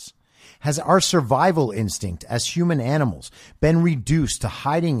infantilized us? Has our survival instinct as human animals been reduced to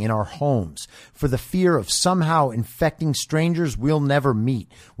hiding in our homes for the fear of somehow infecting strangers we'll never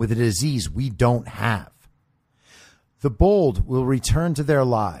meet with a disease we don't have? The bold will return to their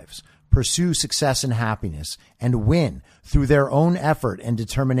lives, pursue success and happiness, and win through their own effort and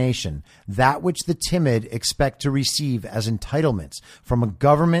determination that which the timid expect to receive as entitlements from a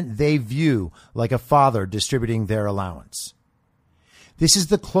government they view like a father distributing their allowance. This is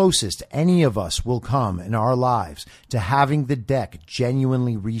the closest any of us will come in our lives to having the deck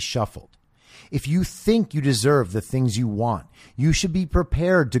genuinely reshuffled. If you think you deserve the things you want, you should be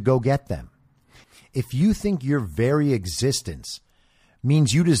prepared to go get them. If you think your very existence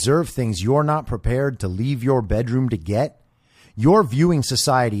means you deserve things you're not prepared to leave your bedroom to get, you're viewing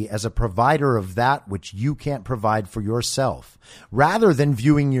society as a provider of that which you can't provide for yourself, rather than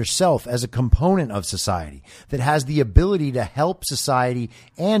viewing yourself as a component of society that has the ability to help society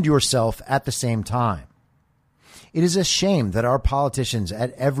and yourself at the same time. It is a shame that our politicians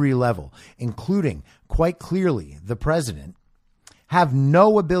at every level, including quite clearly the president, have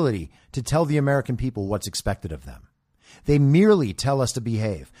no ability to tell the American people what's expected of them. They merely tell us to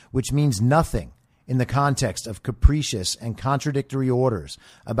behave, which means nothing in the context of capricious and contradictory orders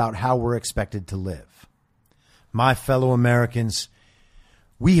about how we're expected to live. My fellow Americans,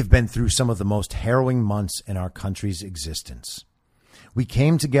 we have been through some of the most harrowing months in our country's existence. We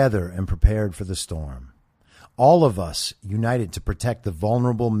came together and prepared for the storm. All of us united to protect the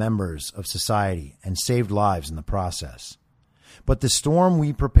vulnerable members of society and saved lives in the process. But the storm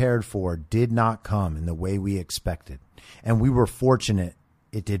we prepared for did not come in the way we expected, and we were fortunate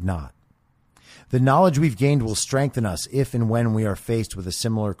it did not. The knowledge we've gained will strengthen us if and when we are faced with a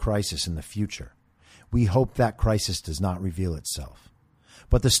similar crisis in the future. We hope that crisis does not reveal itself.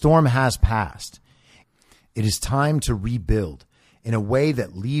 But the storm has passed. It is time to rebuild in a way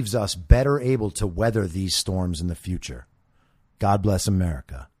that leaves us better able to weather these storms in the future. God bless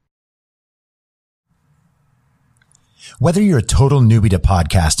America. Whether you're a total newbie to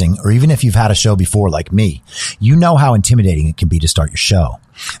podcasting or even if you've had a show before like me, you know how intimidating it can be to start your show.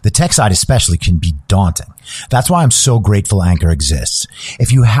 The tech side especially can be daunting. That's why I'm so grateful Anchor exists.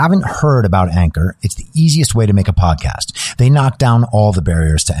 If you haven't heard about Anchor, it's the easiest way to make a podcast. They knock down all the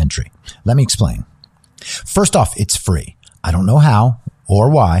barriers to entry. Let me explain. First off, it's free. I don't know how or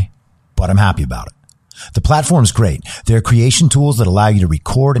why, but I'm happy about it. The platform's great. There are creation tools that allow you to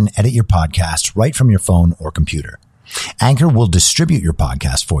record and edit your podcast right from your phone or computer. Anchor will distribute your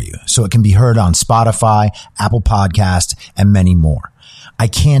podcast for you so it can be heard on Spotify, Apple Podcasts, and many more. I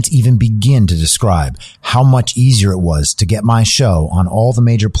can't even begin to describe how much easier it was to get my show on all the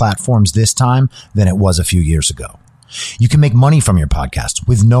major platforms this time than it was a few years ago. You can make money from your podcast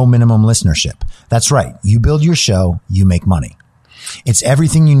with no minimum listenership. That's right. You build your show, you make money. It's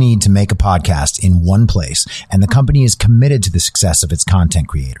everything you need to make a podcast in one place, and the company is committed to the success of its content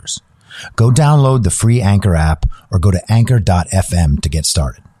creators. Go download the free Anchor app or go to anchor.fm to get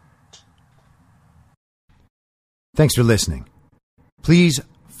started. Thanks for listening. Please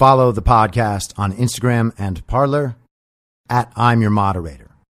follow the podcast on Instagram and Parler at I'm Your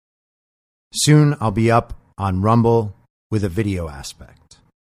Moderator. Soon I'll be up on Rumble with a video aspect.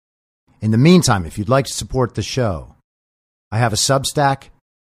 In the meantime, if you'd like to support the show, I have a Substack,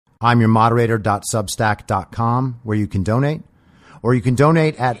 imyourmoderator.substack.com, where you can donate. Or you can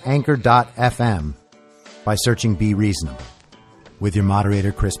donate at anchor.fm by searching Be Reasonable with your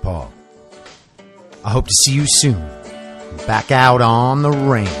moderator, Chris Paul. I hope to see you soon. Back out on the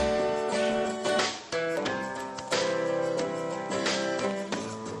range.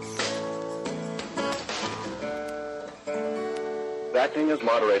 Acting as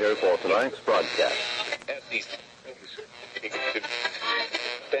moderator for tonight's broadcast.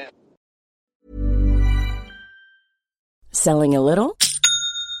 Selling a little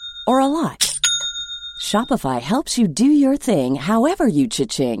or a lot? Shopify helps you do your thing however you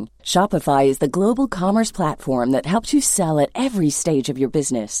cha-ching. Shopify is the global commerce platform that helps you sell at every stage of your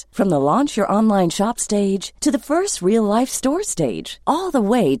business. From the launch your online shop stage to the first real-life store stage, all the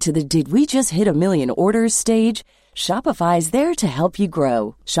way to the did we just hit a million orders stage. Shopify is there to help you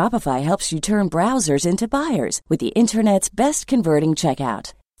grow. Shopify helps you turn browsers into buyers with the internet's best converting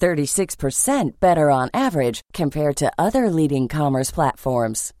checkout. 36% better on average compared to other leading commerce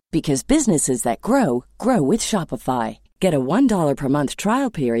platforms. Because businesses that grow, grow with Shopify. Get a $1 per month trial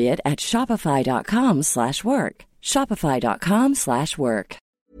period at shopify.com/work. Shopify.com/work.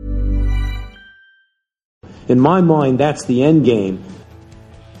 In my mind, that's the end game.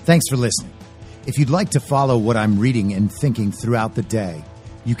 Thanks for listening. If you'd like to follow what I'm reading and thinking throughout the day,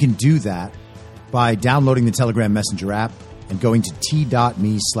 you can do that by downloading the Telegram Messenger app and going to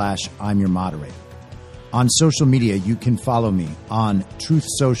t.me/I'm your moderator. On social media, you can follow me on Truth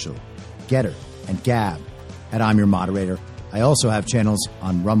Social, Getter, and Gab at I'm your moderator. I also have channels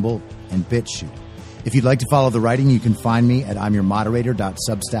on Rumble and BitChute. If you'd like to follow the writing, you can find me at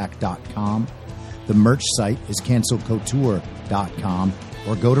imyourmoderator.substack.com. The merch site is cancelcouture.com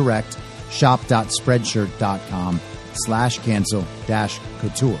or go direct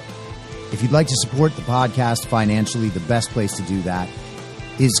shop.spreadshirt.com/cancel-couture. If you'd like to support the podcast financially, the best place to do that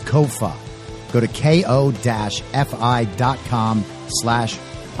is Ko-Fi. Go to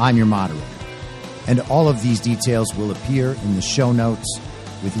ko-fi.com/I'm your moderator. And all of these details will appear in the show notes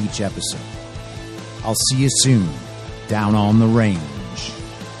with each episode. I'll see you soon down on the range.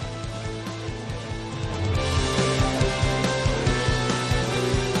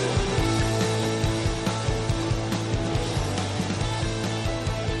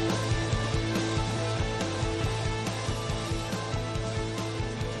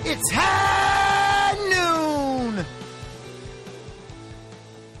 It's happening!